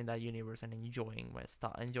being there in that universe and enjoying my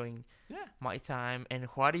stuff, enjoying my time. And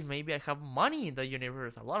what if maybe I have money in the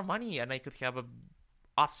universe, a lot of money, and I could have a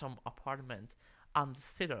awesome apartment on the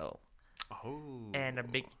Citadel, and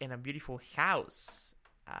a beautiful house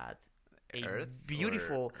at a Earth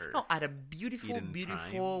beautiful or at a beautiful Eden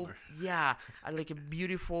beautiful Prime, like a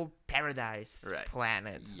beautiful paradise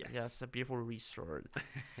planet, Yes. just a beautiful resort,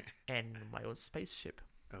 and my own spaceship.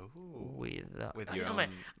 With your own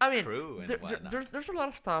crew and whatnot. There's a lot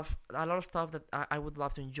of stuff that I would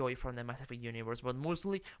love to enjoy from the Mass Effect universe, but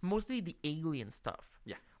mostly the alien stuff.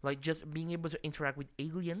 Yeah, like just being able to interact with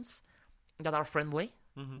aliens that are friendly,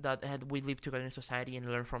 we live together in society and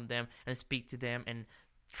learn from them and speak to them and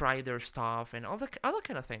try their stuff and all the other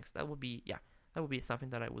kind of things. That would be something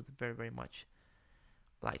that I would very, very much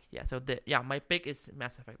like. So my pick is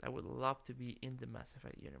Mass Effect. I would love to be in the Mass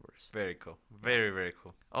Effect universe. Very cool. Very, very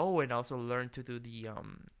cool. Oh, and also learn to do the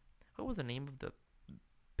what was the name of the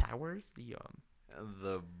powers? The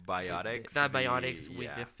the biotics. That biotics with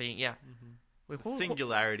the thing. Yeah. Wait,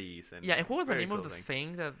 Singularities. And and who was the very name of cool the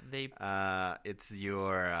thing. thing that they... It's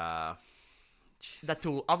your... that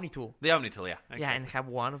tool, Omni tool. The Omni tool, yeah. Exactly. Yeah, and have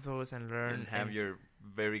one of those and learn... And have your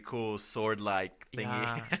very cool sword-like thingy.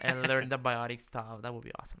 Yeah, and learn the biotic stuff. That would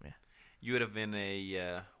be awesome, yeah. You would have been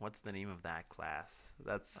a... what's the name of that class?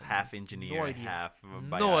 That's half engineer, no idea. half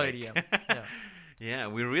biotic. No idea. Yeah. Yeah,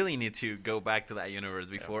 we really need to go back to that universe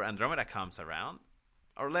before Andromeda comes around.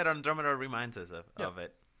 Or let Andromeda remind us of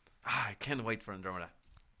it. I can't wait for Andromeda.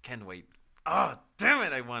 Can't wait. Oh, damn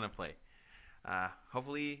it, I want to play.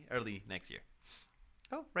 Hopefully early next year.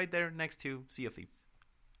 Oh, right there next to Sea of Thieves.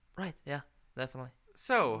 Right, yeah, definitely.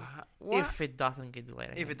 So, if it doesn't get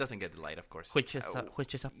delayed. If it doesn't get delayed, of course. Which is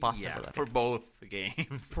a possibility. Yeah, for both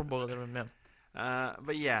games. For both of them, yeah.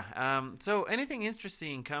 But yeah, so anything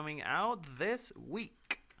interesting coming out this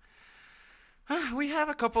week? We have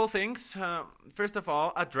a couple things. First of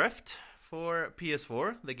all, Adrift for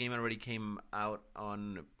PS4. The game already came out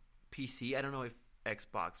on PC. I don't know if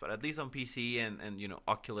Xbox, but at least on PC and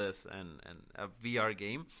Oculus and a VR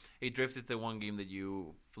game. Adrift is the one game that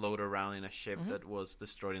you float around in a ship that was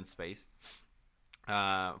destroyed in space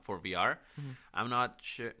for VR. I'm not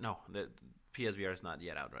sure. No, the PSVR is not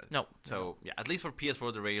yet out, right? No. So yeah, at least for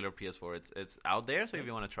PS4, the regular PS4, it's out there. So if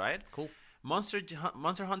you want to try it, cool. Monster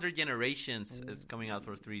Hunter Generations is coming out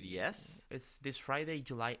for 3DS. It's this Friday,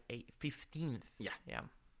 July 15th. Yeah. Yeah.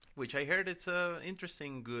 Which I heard it's a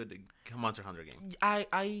interesting, good Monster Hunter game.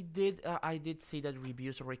 I did see that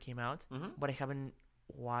reviews already came out, but I haven't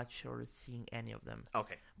watched or seen any of them.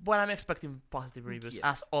 Okay. But I'm expecting positive reviews,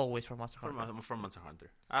 as always, for Monster Hunter. For Monster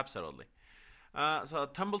Hunter. Absolutely. So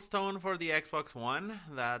Tumblestone for the Xbox One.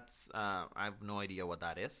 That's I have no idea what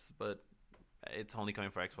that is, but it's only coming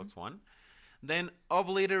for Xbox One. Then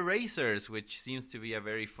Oblator Racers, which seems to be a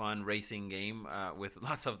very fun racing game with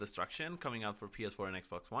lots of destruction, coming out for PS4 and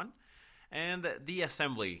Xbox One. And The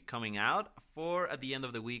Assembly coming out at the end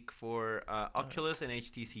of the week for Oculus and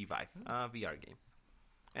HTC Vive, VR game.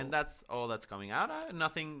 And that's all that's coming out.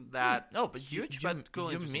 Nothing that huge, but cool.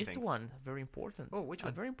 You interesting missed things. one very important. Oh, which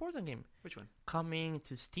one? A very important game. Which one? Coming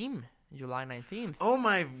to Steam, July 19th. Oh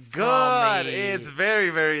my God! From It's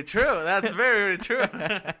very, very true. That's very, very true.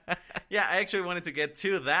 Yeah, I actually wanted to get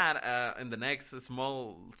to that in the next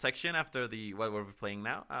small section after what we're playing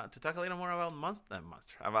now to talk a little more about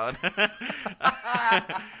about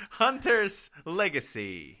Hunter's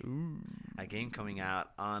Legacy, a game coming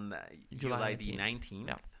out on July the 19th.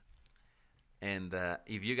 Yeah. And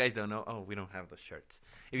if you guys don't know, we don't have the shirts.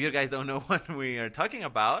 If you guys don't know what we are talking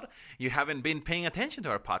about, you haven't been paying attention to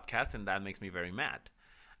our podcast, and that makes me very mad.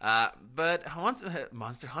 But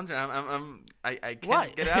Monster Hunter, I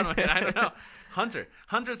can't get out of it. I don't know.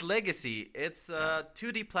 Hunter's Legacy. It's a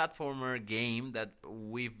 2D platformer game that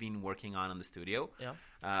we've been working on the studio.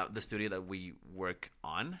 Yeah. The studio that we work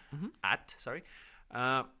on Sorry.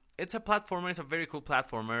 It's a platformer. It's a very cool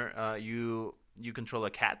platformer. You control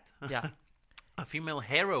a cat. Yeah. A female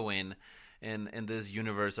heroine in this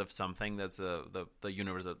universe of something. That's the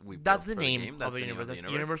universe that we. That's built the for name game. That's of the universe. That's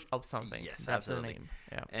universe of something. Yes, that's absolutely. the name.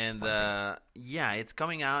 Yeah. And it's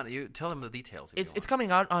coming out. You tell them the details. It's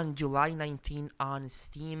coming out on July 19 on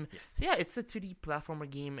Steam. Yes. So yeah, it's a 2D platformer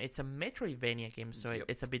game. It's a Metroidvania game, so Yep.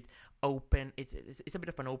 it's a bit open. It's a bit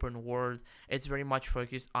of an open world. It's very much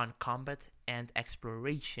focused on combat and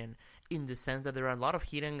exploration, in the sense that there are a lot of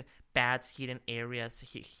hidden paths, hidden areas,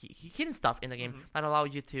 hidden stuff in the game that allow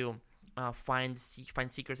you to find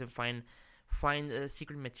secrets and find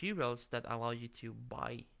secret materials that allow you to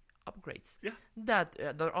buy upgrades. Yeah. That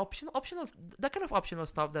the optional that kind of optional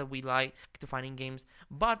stuff that we like to find in games,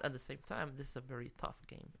 but at the same time, this is a very tough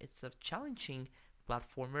game. It's a challenging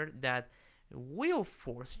platformer that will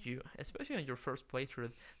force you, especially on your first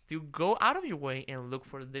playthrough, to go out of your way and look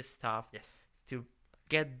for this stuff. Yes. To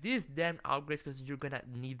get these damn upgrades, because you're gonna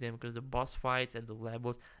need them, because the boss fights and the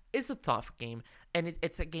levels. It's a tough game, and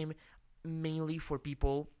it's a game mainly for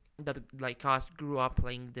people that, like us, grew up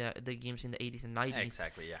playing the games in the 80s and 90s.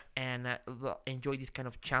 Exactly, yeah. And enjoy these kind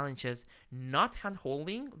of challenges. Not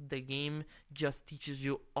hand-holding. The game just teaches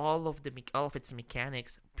you all of its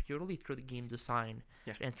mechanics purely through the game design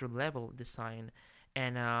and through level design.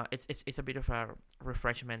 And it's a bit of a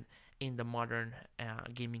refreshment in the modern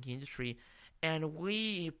gaming industry. And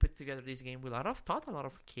we put together this game with a lot of thought, a lot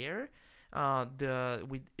of care. The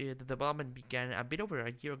development began a bit over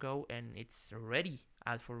a year ago, and it's ready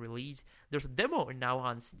out for release. There's a demo now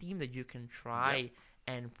on Steam that you can try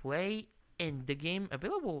and play, and the game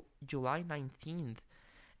available July 19th.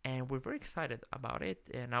 And we're very excited about it.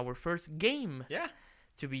 And our first game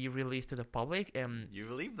to be released to the public. You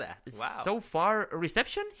believe that? Wow. So far,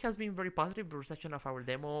 reception has been very positive. The reception of our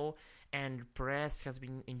demo and press has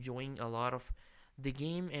been enjoying a lot of the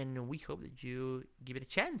game, and we hope that you give it a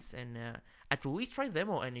chance and at least try the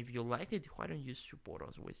demo. And if you liked it, why don't you support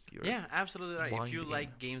us with your absolutely right. If you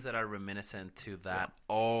like games that are reminiscent to that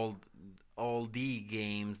oldie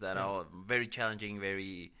games that are very challenging,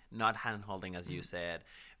 very not hand-holding as you said,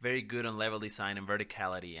 very good on level design and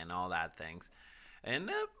verticality and all that things.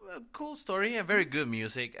 And a cool story, a very good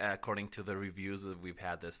music according to the reviews that we've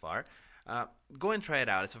had this far. Go and try it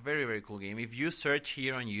out. It's a very, very cool game. If you search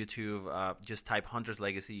here on YouTube, just type Hunter's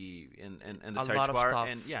Legacy in the search bar,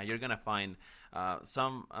 and you're gonna find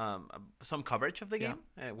some coverage of the game,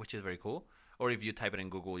 which is very cool. Or if you type it in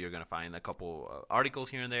Google, you're gonna find a couple articles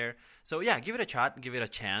here and there. So give it a shot, give it a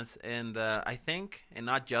chance, and I think, and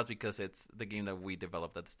not just because it's the game that we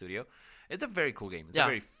developed at the studio, it's a very cool game. It's a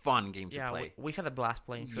very fun game to play. We had a blast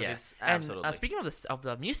playing through it. Absolutely. And speaking of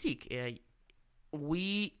the music,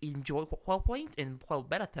 we enjoy while playing and while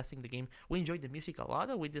beta testing the game. We enjoyed the music a lot,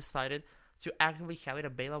 and we decided to actually have it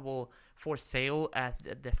available for sale as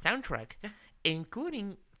the soundtrack,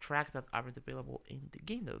 including tracks that aren't available in the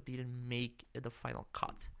game that didn't make the final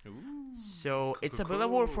cut. Ooh, so it's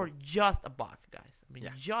available for just $1, guys. I mean,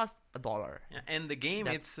 just $1. Yeah, and the game,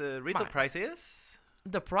 its retail price is.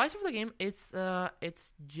 The price of the game it's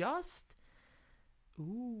just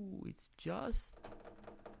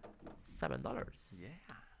 $7. Yeah,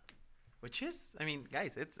 which is, I mean,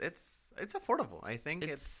 guys, it's affordable. I think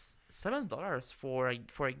it's $7 for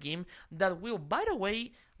a game that will, by the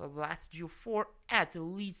way, last you for at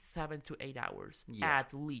least 7 to 8 hours.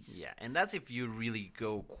 At least. Yeah, and that's if you really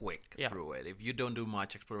go quick through it. If you don't do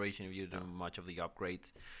much exploration, if you don't do much of the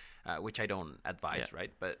upgrades, which I don't advise,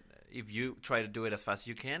 right? But if you try to do it as fast as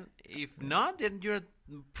you can, if not, then you're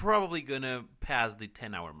probably gonna pass the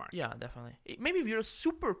 10-hour mark. Yeah, definitely. Maybe if you're a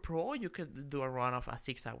super pro, you could do a run of a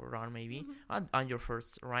 6-hour run, maybe on your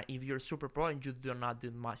first run. If you're super pro and you do not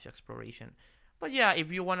do much exploration, but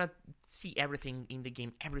if you want to see everything in the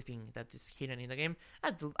game, everything that is hidden in the game,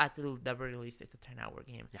 at the very least, it's a 10-hour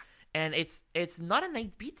game. Yeah, and it's not an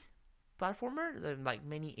 8-bit platformer like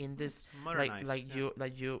many indies, like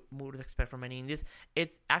you would expect from many indies.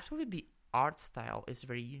 It's actually the art style is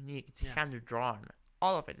very unique. It's hand drawn.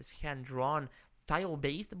 All of it is hand drawn, tile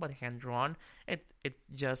based, but hand drawn. It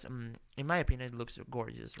just, in my opinion, it looks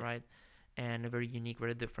gorgeous, right? And very unique,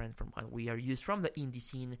 very different from what we are used from the indie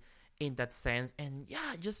scene in that sense. And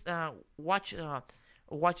just watch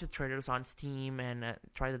the trailers on Steam and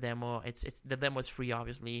try the demo. It's the demo is free,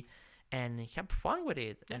 obviously, and have fun with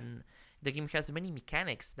it. And the game has many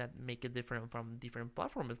mechanics that make it different from different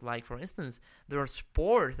platforms. Like, for instance, there are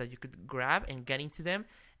spores that you could grab and get into them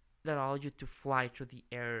that allow you to fly through the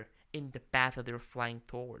air in the path that they're flying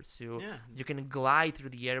towards. So you can glide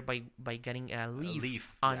through the air by getting a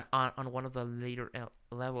leaf on one of the later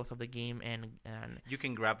levels of the game, and you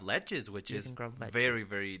can grab ledges, which is very,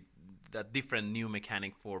 very different new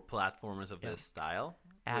mechanic for platformers of this style.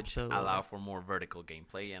 Absolutely. Which allow for more vertical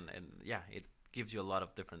gameplay, and it gives you a lot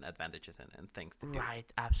of different advantages and things to do. Right,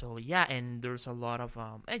 absolutely. Yeah, and there's a lot of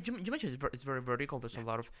you mentioned it's very vertical. There's a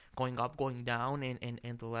lot of going up, going down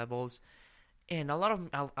in the levels, and a lot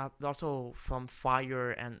of also from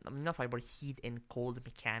fire and not fire, but heat and cold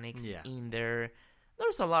mechanics in there.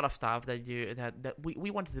 There's a lot of stuff that we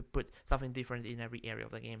wanted to put something different in every area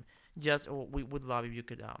of the game. We would love if you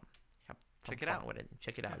could have some fun with it.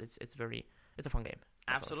 Check it out. It's a fun game.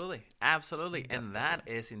 Absolutely. And that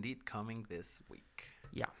is indeed coming this week.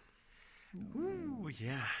 Yeah. Ooh,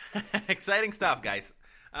 yeah. Exciting stuff, guys.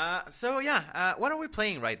 What are we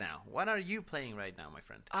playing right now? What are you playing right now, my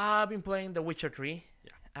friend? I've been playing The Witcher 3,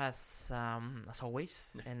 as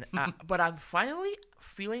always, and but I'm finally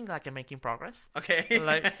feeling like I'm making progress. Okay.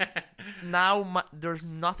 Like now, there's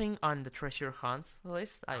nothing on the treasure hunts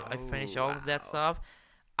list. I finished all of that stuff.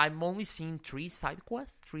 I'm only seeing 3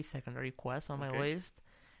 secondary quests on my list,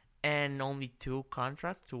 and only 2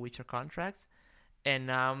 Witcher contracts. And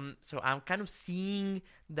so I'm kind of seeing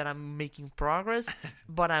that I'm making progress,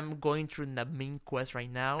 but I'm going through the main quest right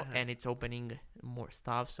now, and it's opening more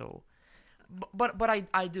stuff. So, but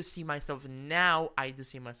I do see myself now. I do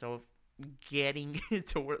see myself getting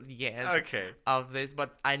towards the end of this,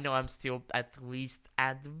 but I know I'm still at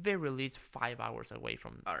the very least 5 hours away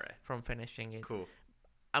from finishing it. Cool.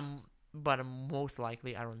 But I'm most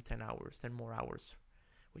likely around 10 more hours,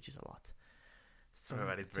 which is a lot. So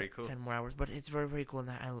it's very cool. 10 more hours, but it's very, very cool. And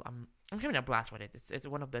I'm having a blast with it. It's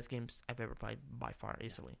one of the best games I've ever played by far,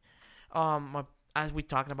 easily. As we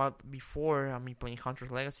talked about before, me playing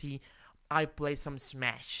Hunter's Legacy, I played some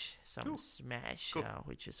Smash. Cool. Cool.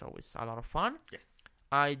 Which is always a lot of fun. Yes.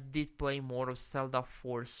 I did play more of Zelda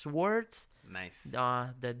 4 Swords. Nice.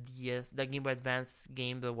 The Game Boy Advance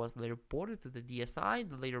game that was later ported to the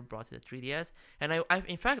DSi, later brought to the 3DS. And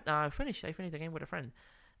I finished the game with a friend.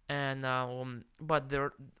 And but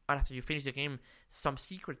after you finish the game, some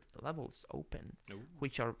secret levels open,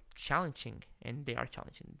 which are challenging, and they are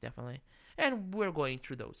challenging definitely. And we're going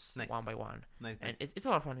through those one by one. Nice. And it's a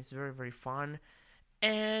lot of fun. It's very, very fun.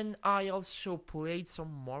 And I also played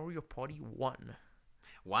some Mario Party 1.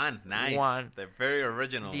 Nice. The very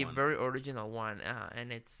original one. Very original one.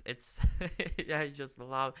 And it's I just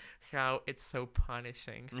love how it's so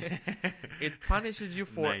punishing. It punishes you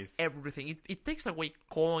for everything. It takes away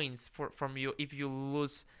coins from you if you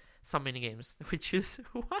lose some mini games, which is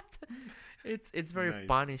what? It's very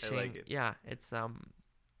punishing. I like it. Yeah,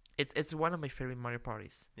 it's one of my favorite Mario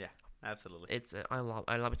Parties. Yeah. Absolutely. It's I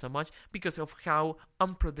love it so much because of how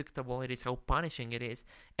unpredictable it is, how punishing it is,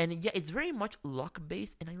 and yeah, it's very much luck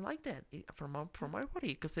based, and I like that from Mario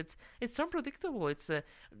Party because it's unpredictable. It's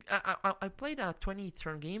I played a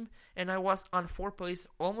 20-turn game and I was on 4th place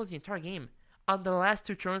almost the entire game. On the last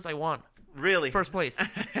 2 turns, I won. Really? 1st place.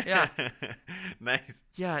 Yeah. Nice.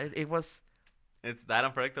 Yeah, it was. It's that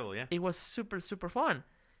unpredictable. Yeah. It was super super fun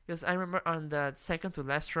because I remember on the second to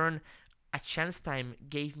last turn, a chance time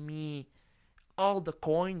gave me all the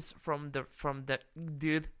coins from the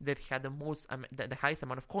dude that had the highest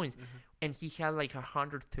amount of coins, and he had like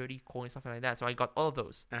 130 coins, something like that. So I got all of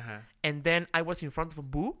those, and then I was in front of a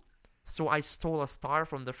Boo, so I stole a star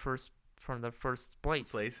from the first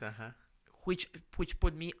place, which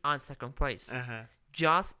put me on 2nd place,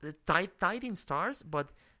 just tied in stars,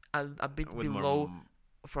 but a bit with below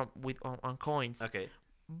on coins. Okay,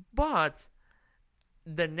 but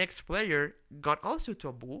the next player got also to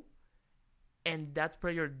a Boo, and that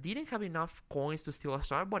player didn't have enough coins to steal a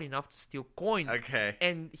star, but enough to steal coins. Okay.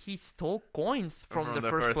 And he stole coins from the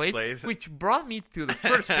first place, place, which brought me to the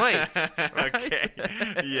 1st place. Right?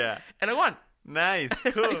 Okay. Yeah. And I won. Nice.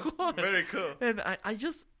 Cool. Very cool. And I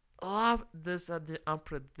just love this the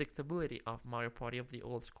unpredictability of Mario Party, of the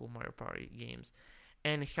old school Mario Party games,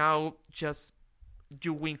 and how just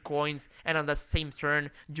you win coins, and on the same turn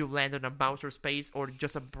you land on a Bowser space, or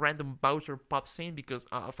just a random Bowser pops in because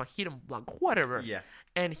of a hidden block, whatever. Yeah.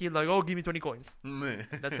 And he's like, "Oh, give me 20 coins."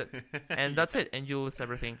 That's it, and that's it, and you lose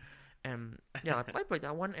everything. Yeah, I played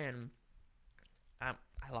that one, and I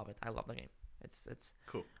love it. I love the game. It's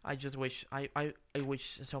cool. I just wish I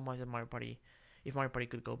wish so much that Mario Party, if Mario Party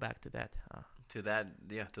could go back to that. To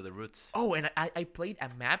the roots. Oh, and I played a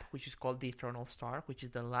map which is called the Eternal Star, which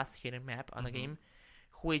is the last hidden map on the game.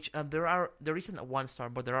 Which there isn't one star,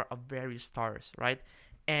 but there are various stars, right?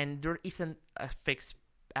 And there isn't a fixed,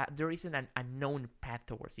 there isn't an unknown path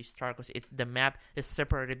towards each star because the map is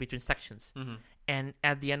separated between sections. And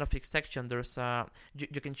at the end of each section, there's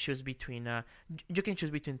you can choose between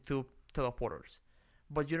 2 teleporters,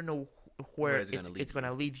 but you don't know where it's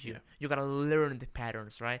gonna lead you. Yeah. You gotta learn the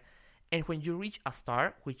patterns, right? And when you reach a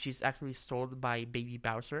star, which is actually sold by Baby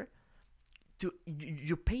Bowser,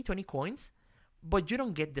 you pay 20 coins. But you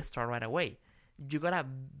don't get the star right away. You gotta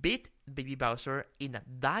beat Baby Bowser in a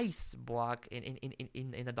dice block,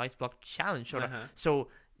 in a dice block challenge. So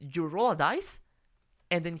you roll a dice,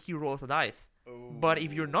 and then he rolls a dice. Ooh. But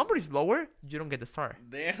if your number is lower, you don't get the star.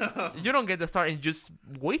 Damn. You don't get the star, and you just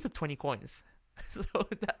wasted 20 coins. So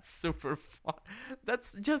that's super fun.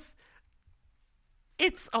 That's just...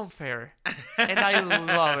 It's unfair, and I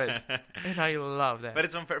love it. And I love that. But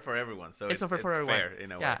it's unfair for everyone, so it's unfair for everyone. Fair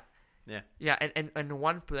in a way. Yeah, and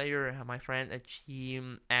one player, my friend, she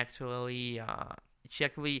actually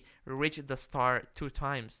reached the star 2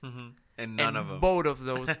 times, and none of them. Both of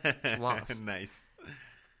those lost. Nice.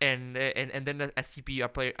 And then a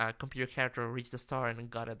CPU, a computer character, reached the star and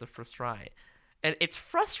got it the first try. And it's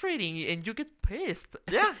frustrating, and you get pissed.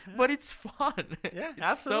 Yeah. But it's fun. Yeah, it's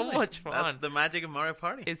absolutely. So much fun. That's the magic of Mario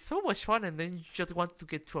Party. It's so much fun, and then you just want to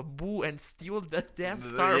get to a Boo and steal that damn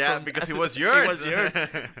star. Yeah, because it was yours. It was yours.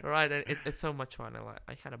 Right, and it's so much fun.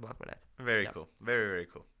 I had a blast with that. Very cool. Very, very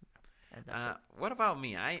cool. And that's what about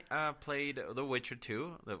me? I played The Witcher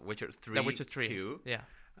 2, The Witcher 3. The Witcher 3. 2.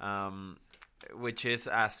 Yeah. Which is,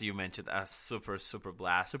 as you mentioned, a super, super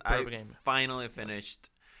blast. Superb game. Finally finished...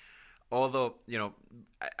 Although,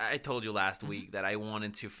 I told you last week that I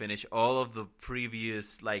wanted to finish all of the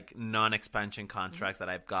previous, non-expansion contracts that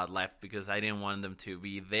I've got left because I didn't want them to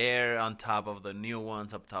be there on top of the new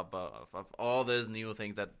ones, on top of all those new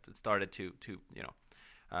things that started to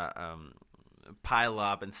pile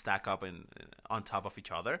up and stack up on top of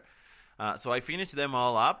each other. So I finished them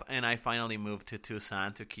all up, and I finally moved to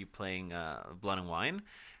Tucson to keep playing Blood and Wine.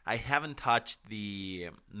 I haven't touched the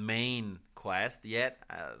main quest yet.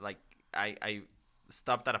 I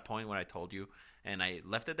stopped at a point where I told you, and I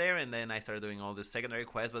left it there, and then I started doing all the secondary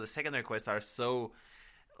quests. But the secondary quests are so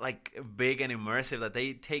big and immersive that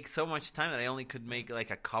they take so much time that I only could make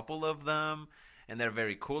a couple of them, and they're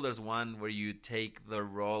very cool. There's one where you take the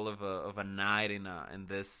role of a knight in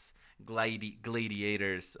this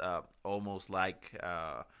gladiators, almost like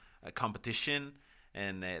a competition,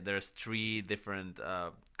 and there's 3 different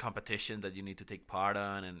competitions that you need to take part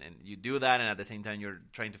on, and you do that, and at the same time you're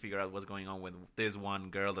trying to figure out what's going on with this one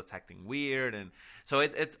girl that's acting weird, and so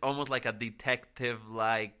it's almost like a detective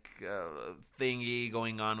thingy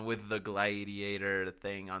going on with the gladiator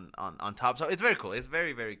thing on top. So it's very cool. It's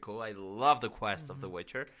very, very cool. I love the quest of The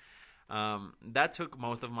Witcher. That took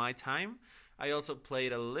most of my time. I also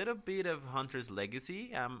played a little bit of Hunter's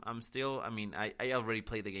Legacy. I'm still, I already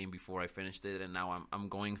played the game before I finished it, and now I'm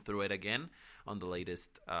going through it again on the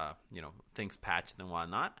latest, things patched and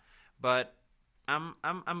whatnot. But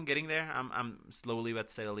I'm getting there. I'm slowly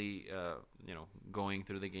but steadily, going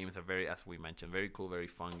through the game. It's a very, as we mentioned, very cool, very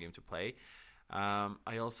fun game to play.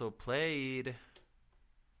 I also played.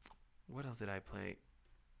 What else did I play?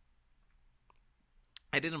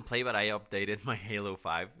 I didn't play, but I updated my Halo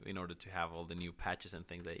 5 in order to have all the new patches and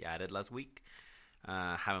things they added last week.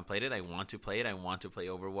 Haven't played it. I want to play it. I want to play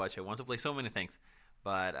Overwatch. I want to play so many things.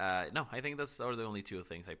 But no, I think those are the only 2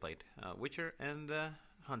 things I played. Witcher and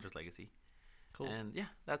Hunter's Legacy. Cool. And yeah,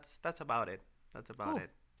 that's about it. That's about it.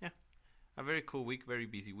 Yeah. A very cool week. Very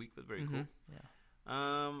busy week, but very cool. Yeah.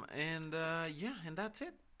 And that's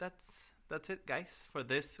it. That's it, guys, for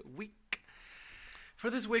this week. For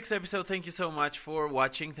this week's episode, thank you so much for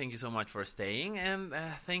watching. Thank you so much for staying. And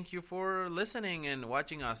thank you for listening and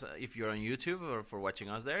watching us if you're on YouTube, or for watching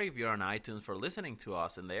us there. If you're on iTunes, for listening to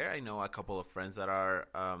us in there. I know a couple of friends that are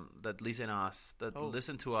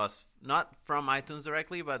listen to us, not from iTunes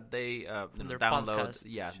directly, but they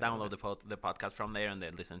download the podcast from there, and they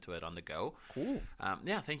listen to it on the go. Cool.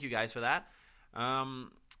 Thank you guys for that.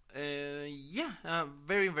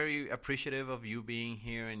 Very, very appreciative of you being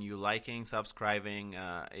here and you liking, subscribing.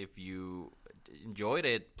 If you enjoyed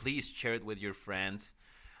it, please share it with your friends.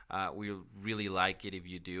 We really like it if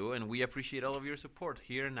you do, and we appreciate all of your support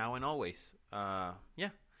here, now, and always.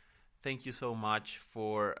 Thank you so much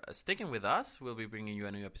for sticking with us. We'll be bringing you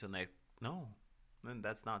a new episode next. No,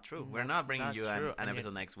 that's not true. We're not bringing you an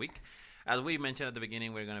episode next week. As we mentioned at the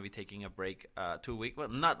beginning, we're going to be taking a break 2 weeks. Well,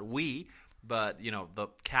 not we. But, the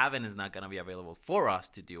cabin is not going to be available for us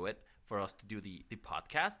to do it, for us to do the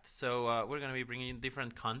podcast. So we're going to be bringing in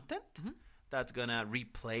different content that's going to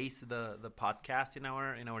replace the podcast in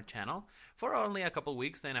our channel for only a couple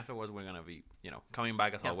weeks. Then afterwards, we're going to be, coming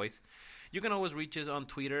back as always. You can always reach us on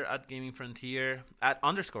Twitter at Gaming Frontier,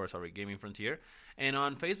 Gaming Frontier, and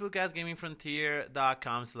on Facebook as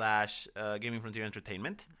gamingfrontier.com/Gaming Frontier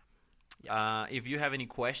Entertainment. If you have any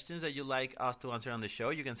questions that you'd like us to answer on the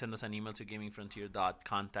show, you can send us an email to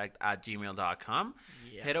gamingfrontier.contact@gmail.com.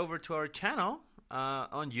 Yeah. Head over to our channel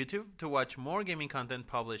on YouTube to watch more gaming content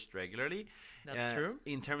published regularly. That's true.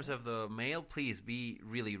 In terms of the mail, please be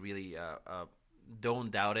really, really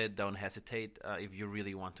don't doubt it. Don't hesitate. If you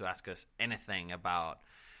really want to ask us anything about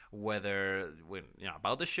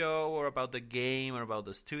about the show or about the game or about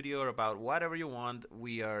the studio or about whatever you want,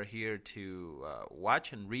 we are here to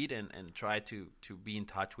watch and read and try to be in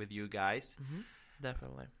touch with you guys.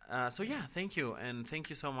 Definitely. Thank you, and thank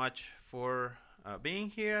you so much for being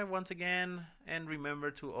here once again, and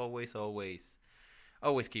remember to always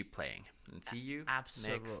keep playing, and see you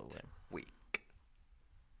next week.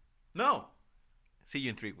 See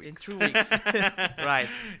you in 3 weeks. In 2 weeks. Right.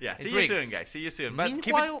 Yeah. See you soon, guys. See you soon. But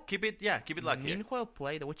keep it locked here. Meanwhile,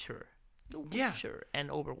 play The Witcher. And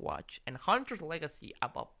Overwatch and Hunter's Legacy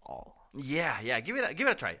above all. Yeah. Give it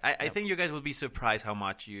a try. I think you guys will be surprised how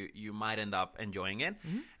much you might end up enjoying it.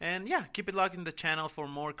 And keep it locked in the channel for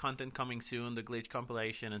more content coming soon, the glitch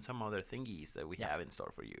compilation and some other thingies that we have in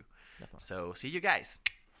store for you. Definitely. So see you guys.